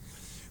is,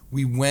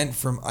 we went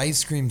from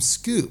ice cream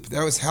scoop.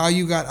 That was how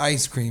you got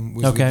ice cream,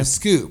 was with the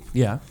scoop.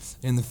 Yeah.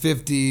 In the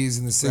 50s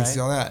and the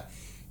 60s, all that.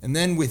 And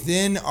then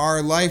within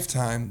our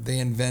lifetime, they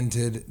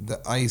invented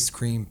the ice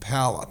cream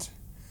pallet.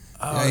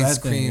 Oh, the ice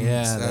cream,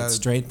 that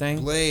straight thing?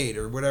 Blade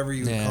or whatever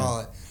you would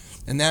call it.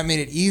 And that made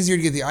it easier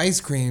to get the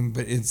ice cream,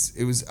 but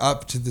it was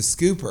up to the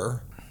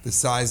scooper, the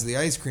size of the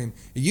ice cream.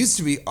 It used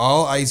to be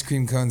all ice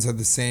cream cones had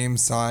the same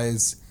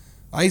size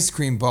ice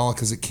cream ball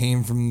because it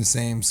came from the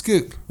same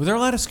scoop. Were there a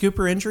lot of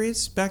scooper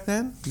injuries back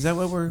then? Is that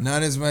what we're...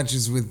 Not as much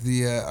as with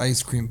the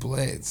ice cream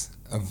blades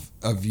of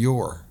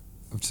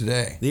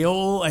today. The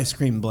old ice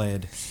cream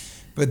blade.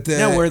 But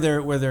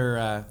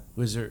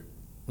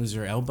was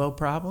there elbow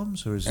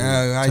problems, or was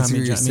there I see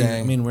what you're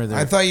saying.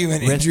 I thought you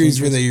meant injuries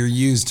where they were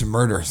used to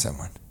murder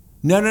someone.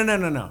 No,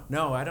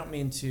 I don't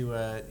mean to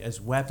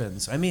as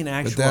weapons. I mean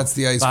actual. But that's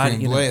the ice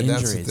cream blade.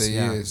 That's what they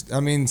used. I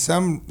mean,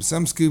 some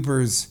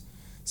scoopers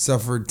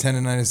suffered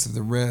tendonitis of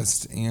the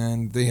wrist,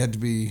 and they had to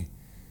be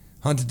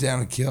hunted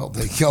down and killed.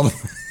 They killed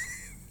them.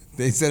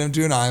 They sent them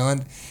to an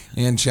island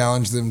and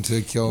challenged them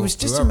to kill. It was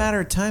just a matter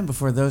of time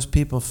before those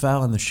people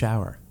fell in the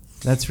shower.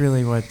 That's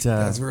really what.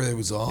 That's where it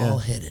was all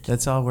headed.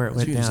 That's all where it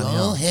went down. It was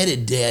all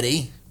headed,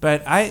 Daddy.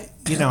 But I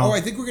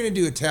think we're going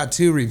to do a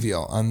tattoo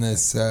reveal on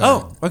this.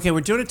 Okay.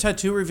 We're doing a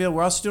tattoo reveal.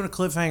 We're also doing a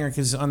cliffhanger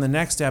because on the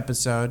next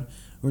episode,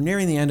 we're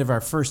nearing the end of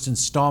our first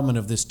installment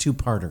of this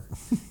two-parter.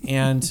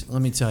 And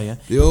let me tell you.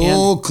 The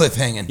old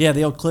cliffhanging. Yeah,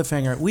 the old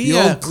cliffhanger. We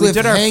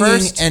did our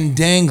first and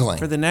dangling.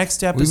 For the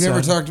next episode. We've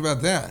never talked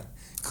about that.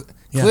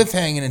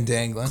 Cliffhanging and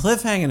dangling.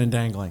 Cliffhanging and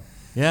dangling.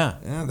 Yeah.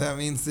 Yeah, that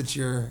means that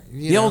you're...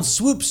 the old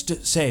swoop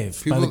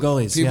save by the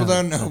goalies. People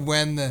don't know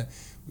when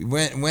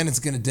it's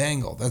going to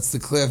dangle. That's the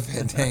cliff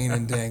hanging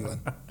and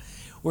dangling.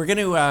 We're going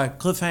to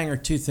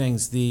cliffhanger two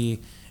things.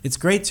 It's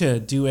great to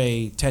do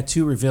a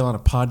tattoo reveal on a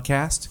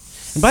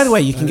podcast. And by the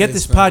way, you can get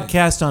this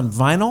podcast on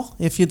vinyl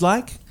if you'd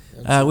like.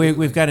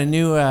 We've got a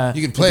new...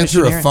 you can play it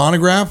through a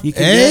phonograph.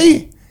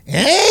 Hey!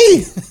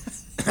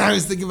 I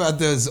was thinking about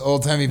those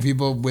old-timey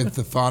people with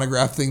the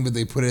phonograph thing, but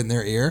they put it in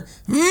their ear.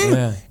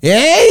 Yeah.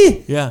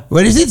 Hey! Yeah.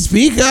 What is it?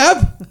 Speak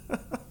up!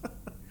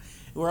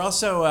 We're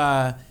also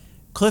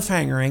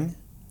cliffhangering.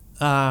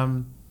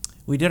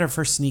 We did our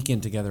first sneak-in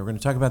together. We're going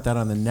to talk about that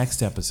on the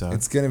next episode.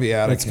 It's going to be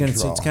out of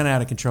control. It's kind of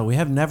out of control. We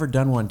have never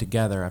done one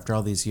together after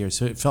all these years,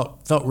 so it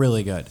felt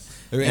really good.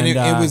 And it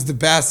was the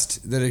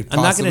best that it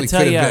possibly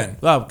could have been.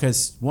 Well,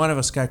 because one of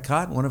us got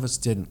caught, one of us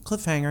didn't.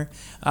 Cliffhanger.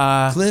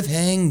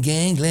 Cliffhang,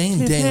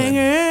 gangling,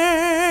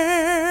 dangling.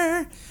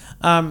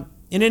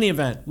 in any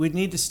event, we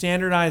need to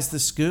standardize the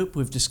scoop.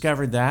 We've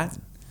discovered that.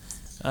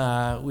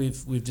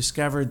 We've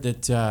discovered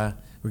that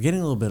we're getting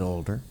a little bit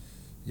older.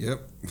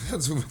 Yep,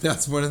 that's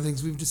one of the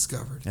things we've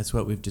discovered. That's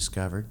what we've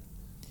discovered.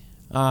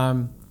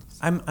 I'm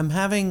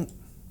having.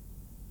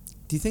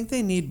 Do you think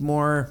they need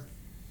more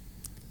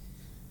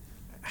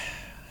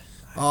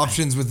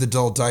options with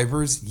adult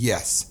diapers?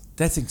 Yes.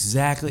 That's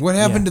exactly. What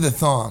happened to the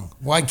thong?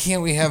 Why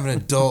can't we have an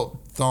adult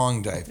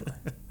thong diaper?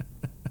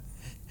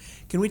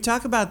 Can we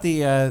talk about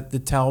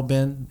the towel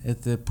bin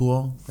at the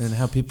pool and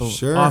how people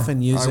Sure.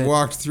 often use I it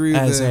walked through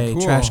as the a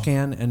pool. trash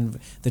can, and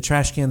the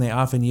trash can they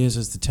often use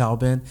as the towel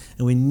bin,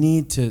 and we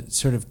need to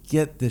sort of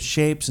get the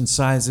shapes and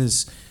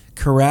sizes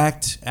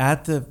correct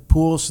at the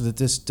pool so that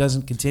this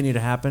doesn't continue to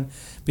happen.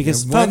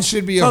 Because Yeah, one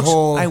should be a folks,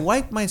 whole- I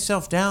wiped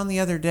myself down the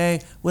other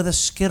day with a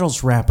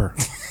Skittles wrapper.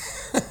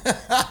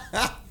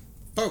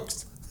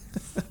 Folks.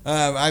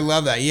 I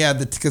love that. Yeah,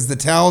 because the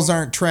towels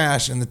aren't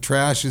trash, and the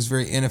trash is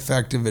very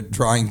ineffective at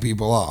drying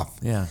people off.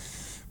 Yeah.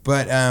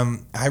 But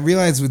I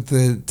realize with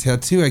the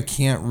tattoo, I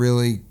can't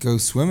really go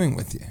swimming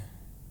with you.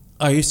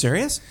 Are you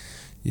serious?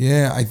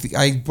 Yeah,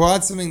 I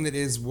bought something that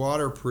is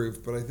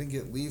waterproof, but I think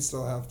at least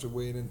I'll have to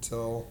wait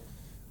until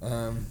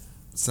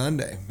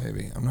Sunday,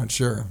 maybe. I'm not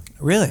sure.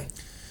 Really?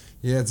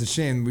 Yeah, it's a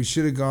shame. We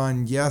should have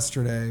gone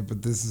yesterday,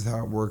 but this is how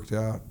it worked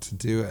out to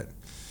do it.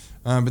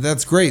 But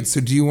that's great. So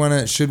do you want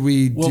to, should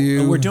we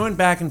do... We're doing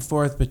back and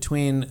forth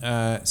between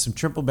some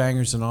triple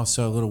bangers and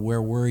also a little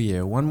where were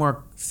you. One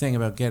more thing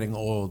about getting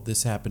old.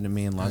 This happened to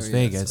me in Las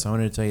Vegas. I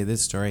wanted to tell you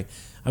this story.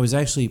 I was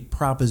actually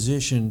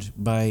propositioned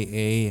by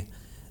a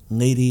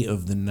lady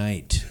of the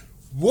night.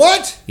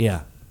 What?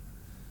 Yeah.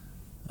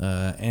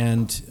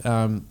 And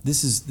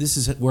this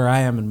is where I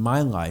am in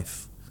my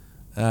life.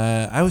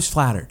 I was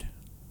flattered.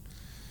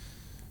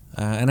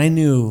 And I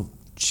knew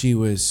she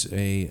was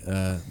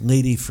a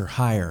lady for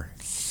hire.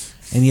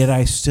 And yet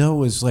I still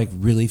was like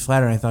really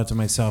flattered. I thought to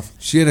myself...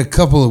 She had a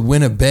couple of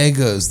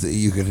Winnebagos that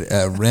you could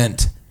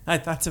rent. I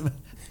thought to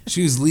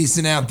She was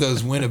leasing out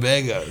those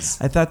Winnebagos.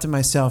 I thought to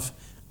myself,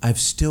 I've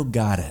still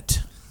got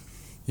it.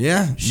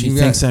 Yeah. She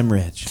thinks I'm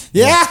rich.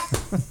 Yeah.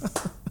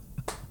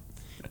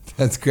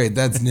 That's great.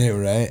 That's new,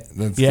 right?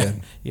 That's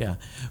good. Yeah.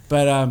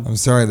 But I'm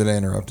sorry that I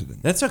interrupted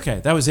it. that's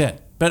okay. That was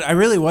it. But I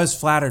really was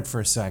flattered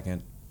for a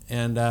second.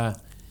 And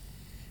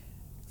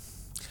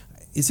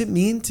is it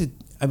mean to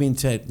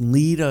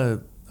lead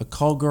a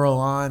call girl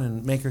on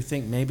and make her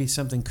think maybe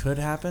something could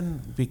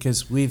happen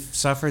because we've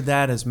suffered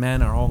that as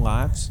men our whole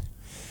lives?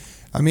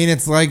 I mean,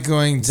 it's like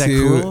going to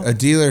cruel? a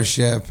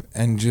dealership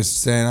and just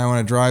saying, I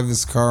want to drive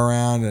this car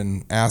around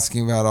and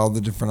asking about all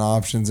the different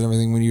options and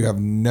everything when you have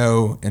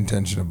no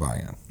intention of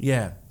buying it.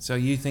 Yeah. So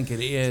you think it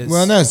is?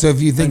 Well, no. So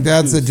if you think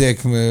that's a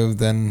dick move,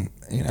 then,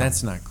 you know.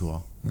 That's not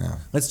cool. No.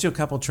 Let's do a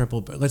couple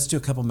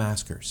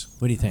maskers.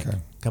 What do you think? Okay.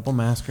 Couple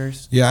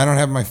maskers? Yeah, I don't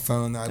have my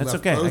phone. I That's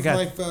left okay. both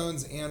my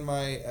phones and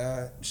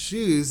my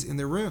shoes in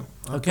the room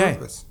on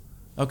purpose.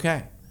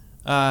 Okay.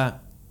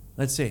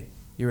 Let's see.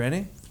 You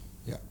ready?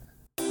 Yeah.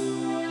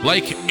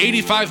 Like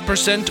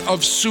 85% of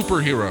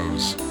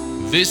superheroes,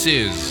 this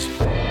is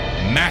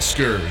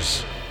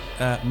Maskers.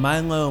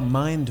 Milo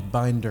Minder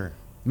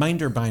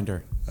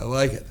Binder I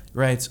like it.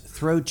 writes,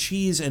 throw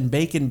cheese and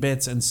bacon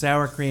bits and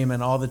sour cream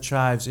and all the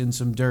chives in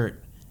some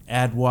dirt.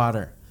 Add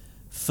water.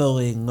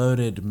 Fully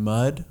loaded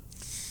mud.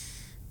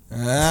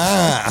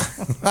 Ah,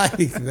 like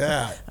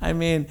that. I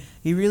mean,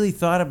 he really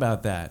thought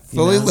about that.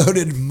 Fully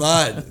loaded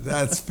mud.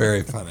 That's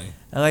very funny.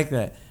 I like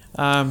that.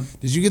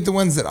 Did you get the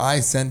ones that I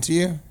sent to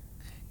you?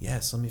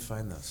 Yes, let me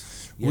find those.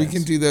 We Yes.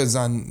 can do those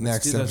on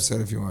next do those. episode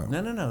if you want.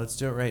 No. Let's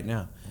do it right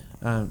now.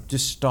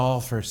 Just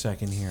stall for a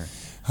second here.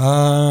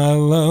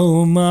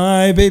 Hello,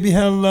 my baby.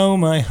 Hello,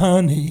 my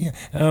honey.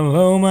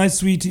 Hello, my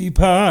sweetie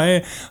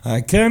pie.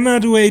 I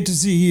cannot wait to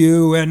see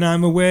you. When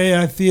I'm away,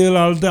 I feel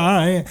I'll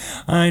die.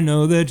 I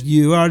know that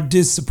you are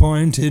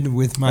disappointed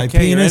with my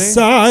Okay, you penis ready?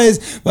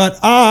 size, but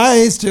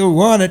I still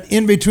want it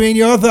in between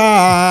your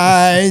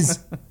thighs.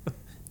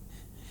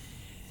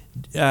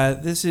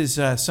 This is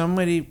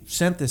somebody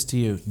sent this to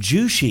you.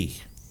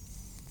 Juicy.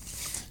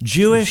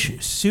 Jewish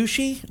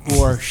sushi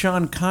or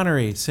Sean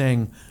Connery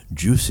saying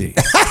juicy?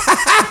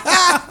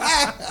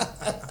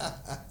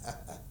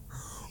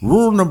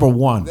 Rule number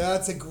one.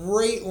 That's a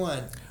great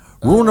one.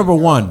 Rule number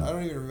one. I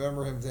don't even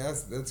remember him.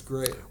 That's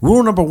great.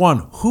 Rule number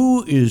one.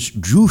 Who is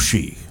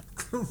juicy?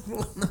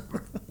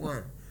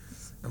 What?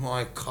 Am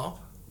I a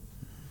cop?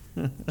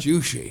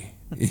 Juicy.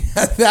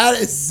 Yeah, that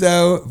is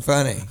so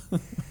funny.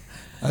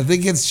 I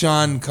think it's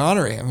Sean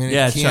Connery. I mean,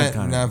 Yeah, it it's Sean can't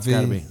Connery. not It's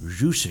gotta be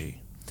juicy.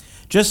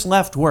 Just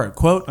left work,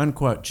 quote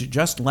unquote.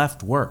 Just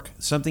left work.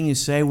 Something you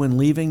say when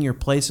leaving your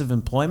place of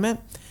employment,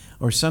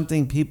 or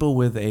something people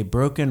with a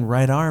broken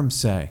right arm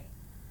say.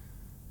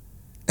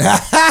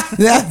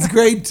 That's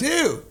great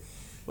too.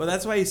 Well,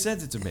 that's why he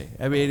sent it to me.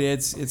 I mean,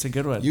 it's a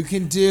good one. You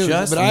can do,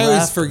 Just but I always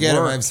left forget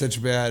him. work. I have such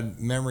a bad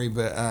memory.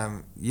 But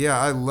yeah,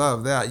 I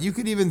love that. You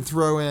could even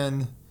throw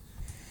in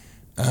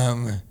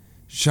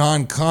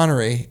Sean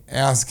Connery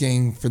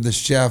asking for the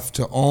chef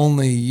to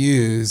only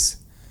use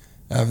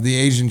of the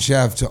Asian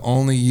chef to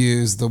only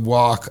use the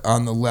wok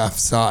on the left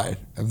side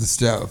of the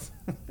stove.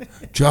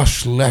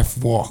 Just left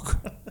wok.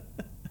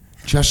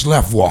 Just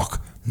left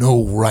wok.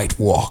 No right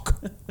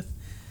wok.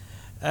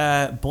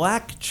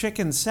 Black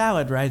Chicken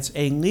Salad writes,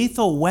 a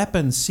Lethal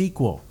Weapon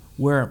sequel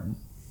where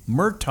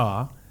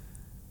Murtaugh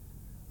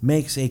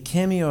makes a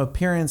cameo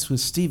appearance with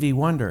Stevie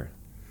Wonder.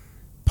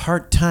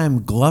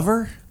 Part-time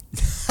Glover?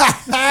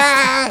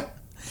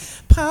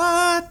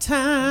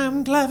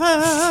 Part-time Glover.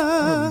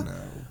 Oh, no.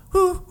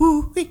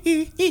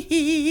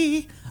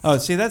 Oh,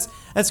 see,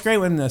 that's great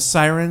when the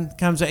siren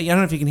comes out. I don't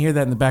know if you can hear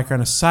that in the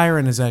background. A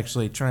siren is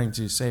actually trying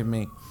to save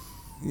me.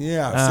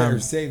 Yeah, or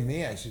save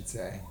me, I should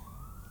say.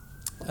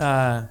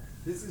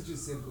 This is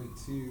just simply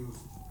too...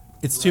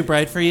 It's too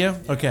bright for you?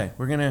 Okay,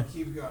 we're going to...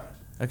 Keep going.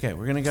 Okay,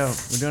 we're going to go.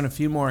 We're doing a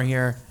few more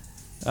here.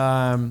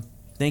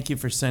 Thank you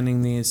for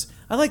sending these.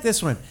 I like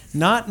this one.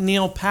 Not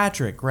Neil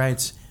Patrick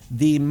writes,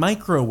 the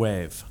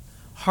microwave.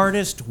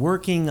 Hardest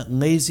working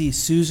lazy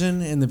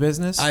Susan in the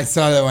business. I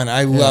saw that one.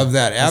 I love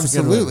that. that's a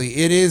good one. Absolutely.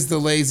 It is the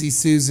lazy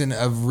Susan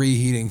of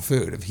reheating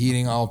food, of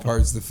heating all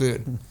parts of the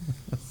food.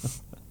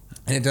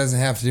 And it doesn't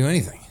have to do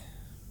anything.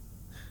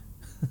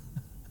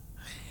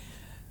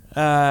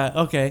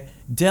 Okay.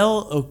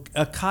 Del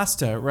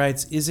Acosta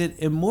writes, is it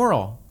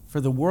immoral for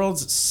the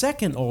world's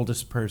second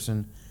oldest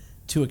person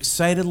to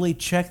excitedly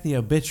check the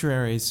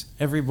obituaries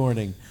every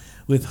morning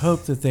with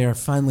hope that they are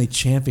finally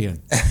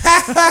championed?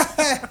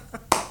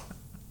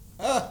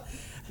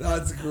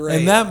 That's great.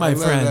 And that, my I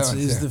love friends, that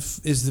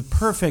one, is the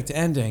perfect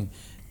ending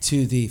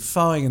to the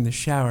Falling in the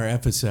Shower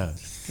episode.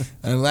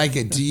 I like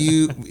it.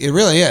 It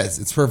really is.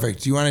 It's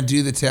perfect. Do you want to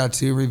do the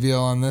tattoo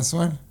reveal on this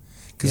one?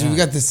 Because we've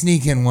got the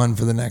sneak in one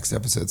for the next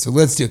episode. So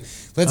let's do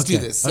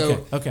this.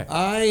 So okay.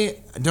 I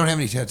don't have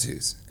any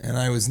tattoos, and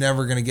I was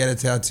never going to get a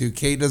tattoo.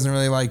 Kate doesn't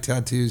really like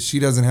tattoos. She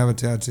doesn't have a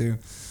tattoo.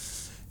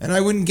 And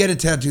I wouldn't get a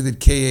tattoo that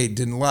K8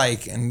 didn't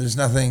like, and there's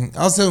nothing.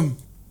 Also,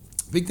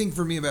 big thing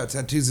for me about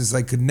tattoos is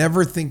I could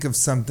never think of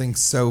something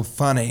so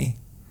funny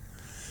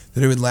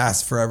that it would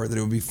last forever, that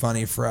it would be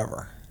funny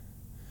forever.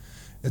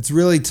 It's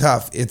really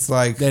tough. It's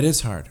like... That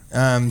is hard.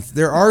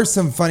 There are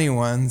some funny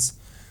ones,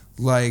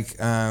 like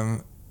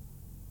a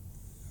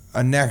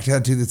neck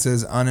tattoo that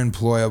says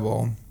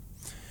unemployable.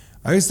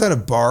 I always thought a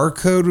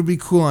barcode would be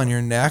cool on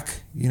your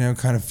neck,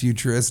 kind of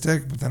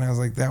futuristic, but then I was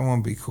like, that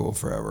won't be cool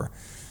forever.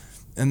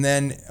 And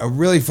then a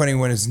really funny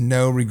one is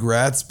no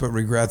regrets, but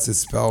regrets is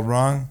spelled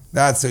wrong.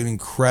 That's an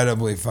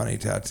incredibly funny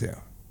tattoo.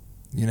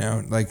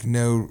 Like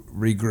no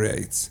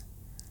regrets.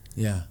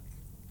 Yeah.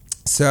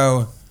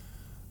 So,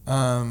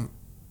 or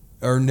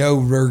no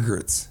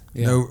regrets.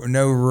 Yeah.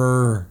 No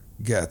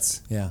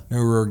regrets. Yeah.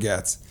 No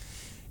regrets.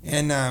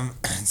 And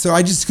so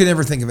I just could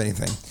never think of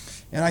anything.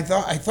 And I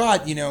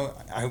thought,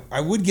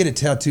 I would get a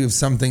tattoo of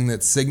something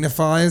that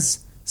signifies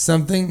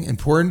something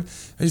important.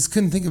 I just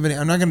couldn't think of any.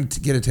 I'm not going to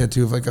get a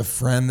tattoo of like a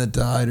friend that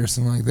died or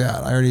something like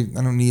that. I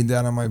don't need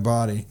that on my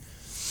body.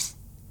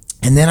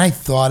 And then I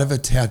thought of a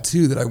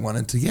tattoo that I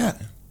wanted to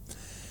get.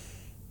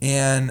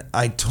 And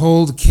I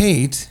told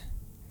Kate,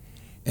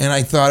 and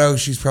I thought,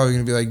 she's probably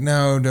going to be like,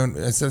 no, don't.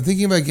 I said, I'm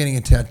thinking about getting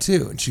a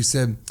tattoo. And she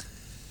said,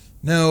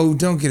 no,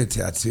 don't get a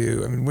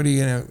tattoo. I mean, what are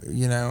you going to,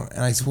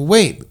 And I said, well,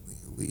 wait,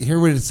 hear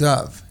what it's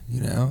of,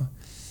 And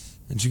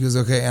she goes,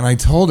 okay. And I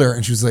told her,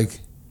 and she was like,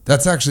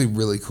 that's actually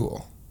really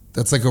cool.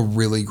 That's like a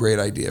really great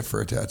idea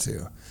for a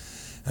tattoo.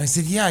 And I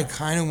said, yeah, I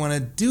kind of want to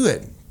do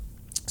it.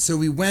 So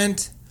we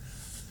went.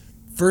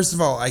 First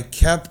of all, I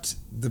kept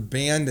the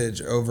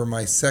bandage over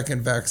my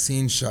second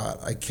vaccine shot.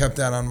 I kept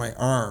that on my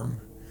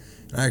arm.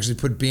 And I actually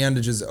put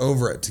bandages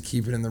over it to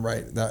keep it in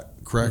that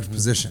correct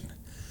position.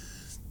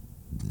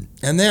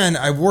 And then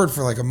I wore it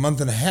for like a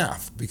month and a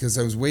half because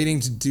I was waiting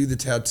to do the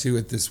tattoo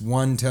at this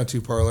one tattoo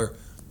parlor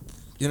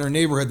in our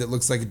neighborhood that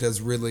looks like it does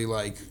really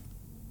like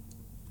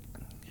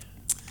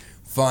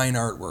fine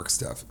artwork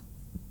stuff.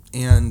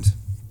 And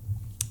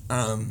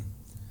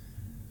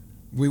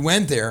we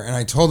went there and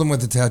I told them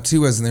what the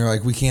tattoo was and they were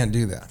like, we can't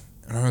do that.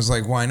 And I was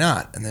like, why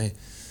not? And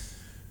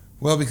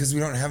because we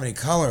don't have any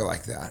color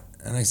like that.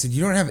 And I said,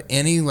 you don't have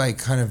any like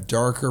kind of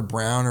darker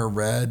brown or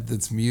red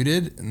that's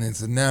muted? And they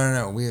said,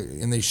 no.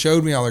 And they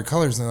showed me all their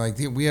colors and they're like,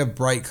 we have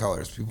bright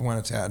colors. People want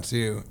a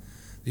tattoo.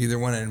 They either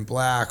want it in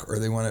black or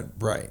they want it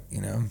bright,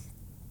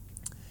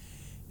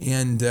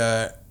 And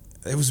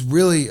it was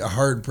really a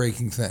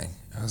heartbreaking thing.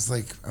 I was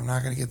like, I'm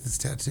not going to get this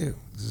tattoo.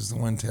 This is the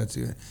one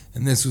tattoo.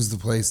 And this was the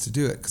place to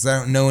do it because I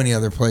don't know any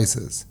other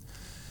places.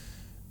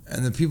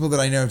 And the people that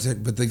I know,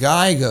 but the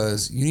guy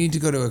goes, you need to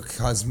go to a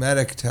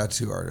cosmetic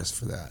tattoo artist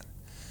for that.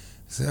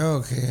 I said,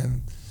 okay.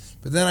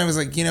 But then I was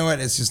like, you know what?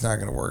 It's just not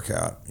going to work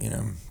out,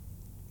 And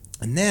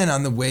then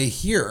on the way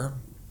here,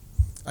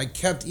 I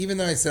kept, even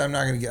though I said I'm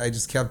not going to get, I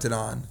just kept it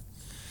on.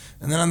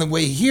 And then on the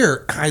way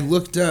here, I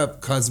looked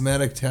up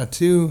cosmetic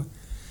tattoo,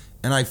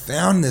 and I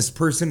found this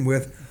person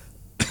with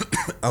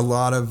a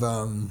lot of,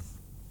 a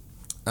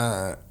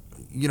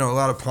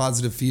lot of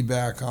positive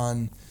feedback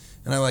on,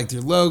 and I liked their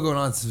logo and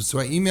all that stuff. So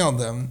I emailed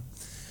them,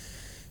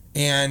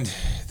 and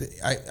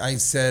I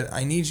said,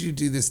 I need you to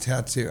do this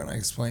tattoo. And I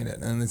explained it.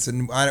 And they said,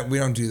 we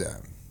don't do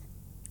that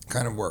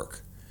kind of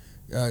work.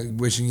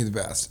 Wishing you the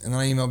best. And then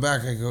I emailed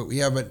back. I go,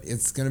 yeah, but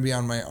it's going to be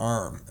on my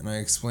arm. And I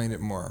explained it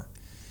more.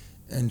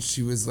 And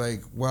she was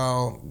like,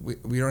 well,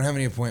 we don't have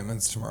any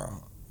appointments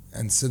tomorrow.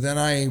 And so then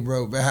I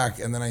wrote back,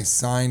 and then I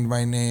signed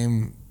my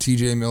name,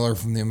 TJ Miller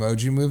from the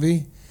Emoji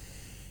Movie.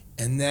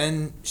 And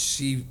then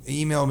she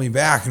emailed me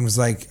back and was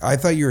like, I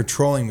thought you were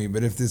trolling me,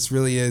 but if this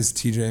really is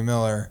TJ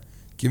Miller,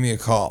 give me a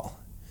call.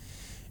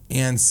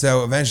 And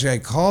so eventually I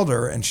called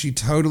her, and she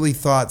totally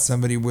thought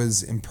somebody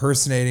was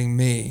impersonating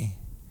me.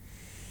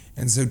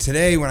 And so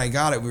today when I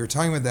got it, we were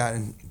talking about that,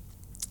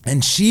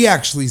 and she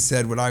actually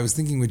said what I was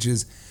thinking, which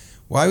is,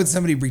 why would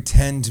somebody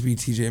pretend to be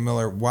TJ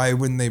Miller? Why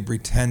wouldn't they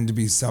pretend to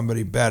be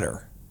somebody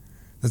better?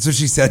 That's what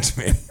she said to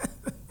me.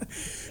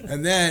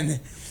 And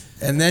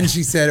then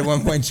she said at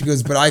one point, she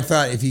goes, but I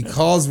thought if he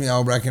calls me,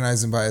 I'll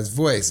recognize him by his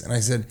voice. And I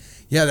said,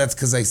 yeah, that's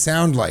because I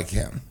sound like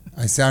him.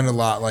 I sound a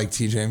lot like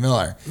TJ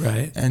Miller.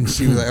 Right. And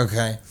she was like,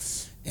 okay.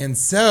 And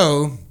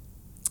so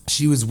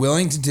she was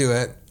willing to do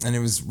it, and it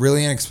was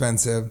really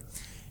inexpensive.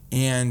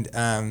 And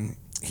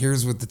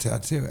here's what the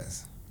tattoo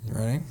is. You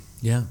ready?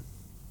 Yeah.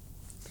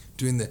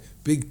 Doing the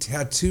big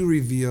tattoo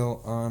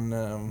reveal on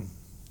the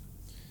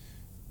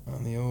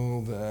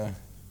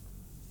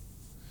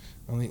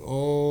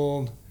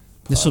old.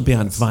 This will be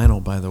on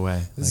vinyl, by the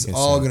way. This like is I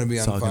all said. going to be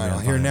on It's all gonna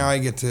vinyl. Here now, I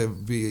get to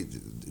be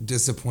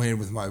disappointed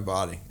with my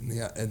body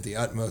at the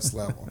utmost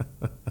level.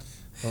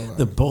 Hold on.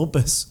 The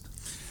bulbous.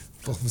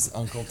 Bulbous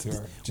Uncle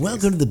Tour. Jeez.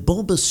 Welcome to the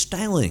bulbous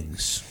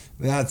stylings,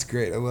 That's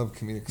great. I love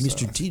comedic Mr.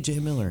 stuff.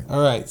 TJ Miller.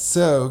 All right,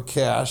 so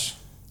Cash.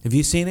 Have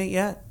you seen it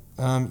yet?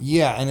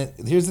 Yeah, and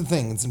here's the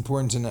thing. It's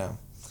important to know.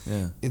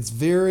 Yeah. It's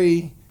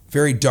very,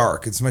 very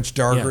dark. It's much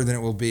darker Yeah. than it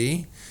will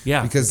be.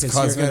 Yeah, Because because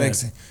you're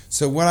cosmetics. gonna-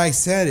 So what I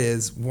said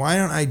is, why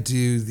don't I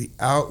do the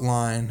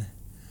outline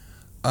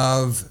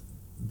of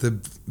the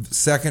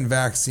second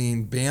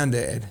vaccine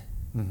Band-Aid,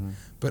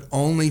 but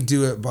only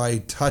do it by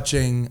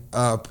touching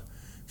up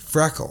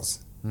freckles.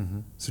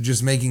 So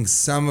just making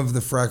some of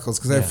the freckles,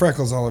 because I have Yeah.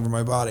 freckles all over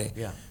my body.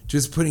 Yeah.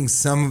 Just putting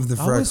some of the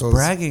Always freckles.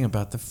 bragging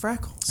about the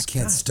freckles. I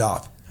can't God,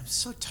 stop. I'm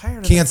so tired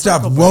of Can't the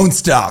stop. freckle Won't brags.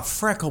 stop.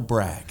 Freckle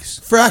brags.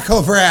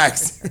 Fraggle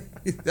Frags.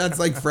 That's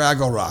like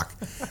Fraggle Rock.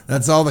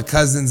 That's all the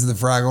cousins of the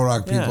Fraggle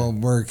Rock people Yeah.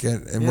 work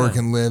at and Yeah. work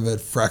and live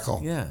at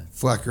Freckle. Yeah.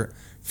 Flecker.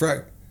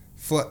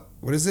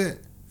 What is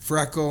it?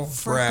 Freckle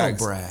Freckle Frags.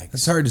 brags.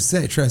 That's hard to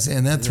say. Try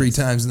saying that 3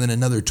 times and then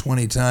another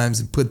 20 times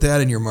and put that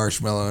in your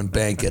marshmallow and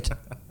bank it.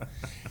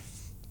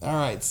 All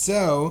right.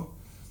 So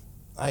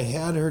I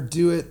had her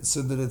do it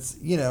so that it's,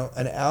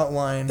 an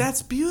outline.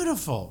 That's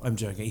beautiful. I'm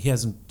joking. He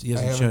hasn't I showed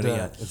haven't it done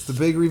yet. it. It's the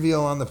big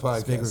reveal on the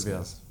podcast. big reveal.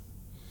 guys.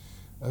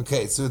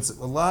 Okay, so it's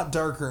a lot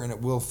darker and it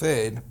will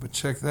fade, but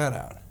check that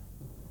out.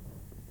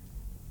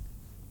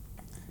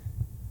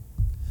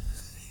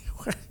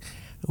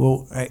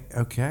 Well,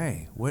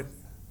 okay. What?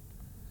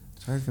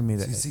 It's hard for me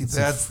to. So you see, it's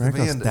that's the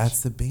freckles. bandage.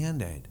 That's the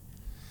Band-Aid.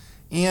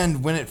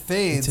 And when it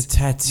fades, It's a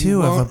tattoo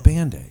you of a won't-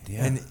 Band-Aid.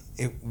 Yeah. And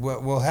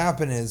what will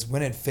happen is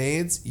when it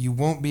fades, you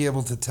won't be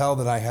able to tell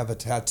that I have a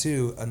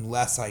tattoo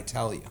unless I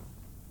tell you.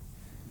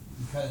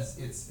 Because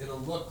it'll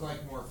look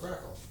like more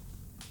freckles.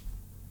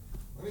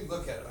 Let me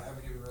look at it. I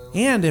haven't even really looked.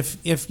 And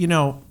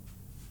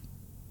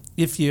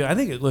if you, I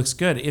think it looks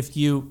good. If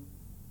you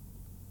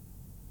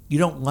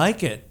don't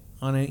like it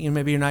on it,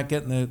 maybe you're not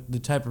getting the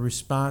type of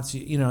response.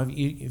 If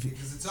you,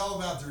 Because it's all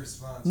about the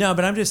response. no,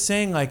 but I'm just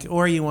saying,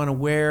 or you want to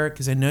wear,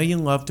 because I know you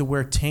love to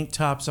wear tank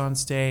tops on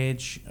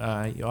stage.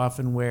 You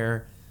often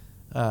wear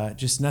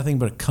just nothing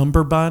but a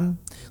cummerbund.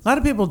 A lot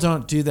of people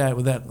don't do that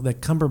with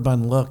that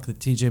cummerbund look that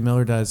TJ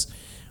Miller does,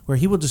 where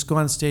he will just go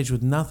on stage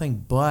with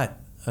nothing but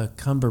a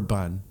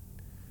cummerbund.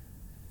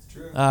 It's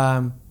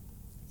true.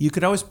 You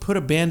could always put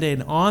a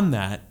Band-Aid on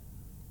that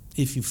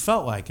if you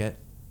felt like it.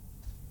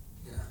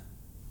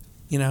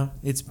 Yeah.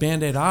 It's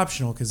Band-Aid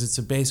optional because it's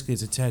basically a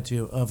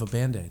tattoo of a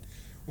Band-Aid.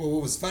 Well,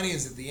 what was funny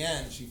is at the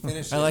end, she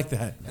finished I it. like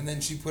that. And then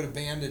she put a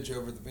bandage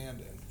over the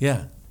Band-Aid.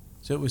 Yeah.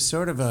 So it was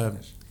sort of a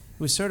Finish.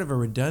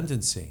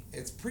 redundancy.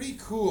 It's pretty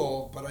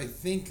cool, but I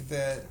think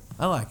that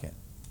I like it.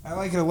 I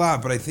like it a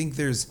lot, but I think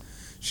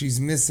she's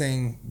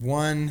missing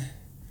one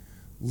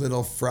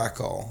little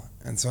freckle,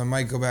 and so I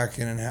might go back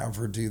in and have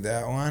her do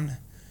that one.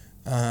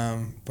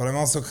 But I'm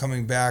also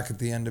coming back at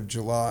the end of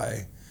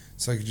July,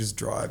 so I could just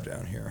drive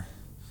down here,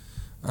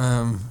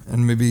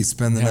 and maybe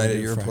spend the Have night to at do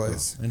a your freckle.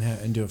 place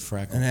And do a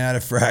freckle. and add a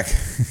freck,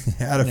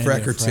 add a And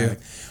freck add a or two. freck.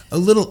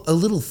 A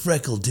little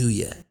freckle, do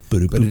ya?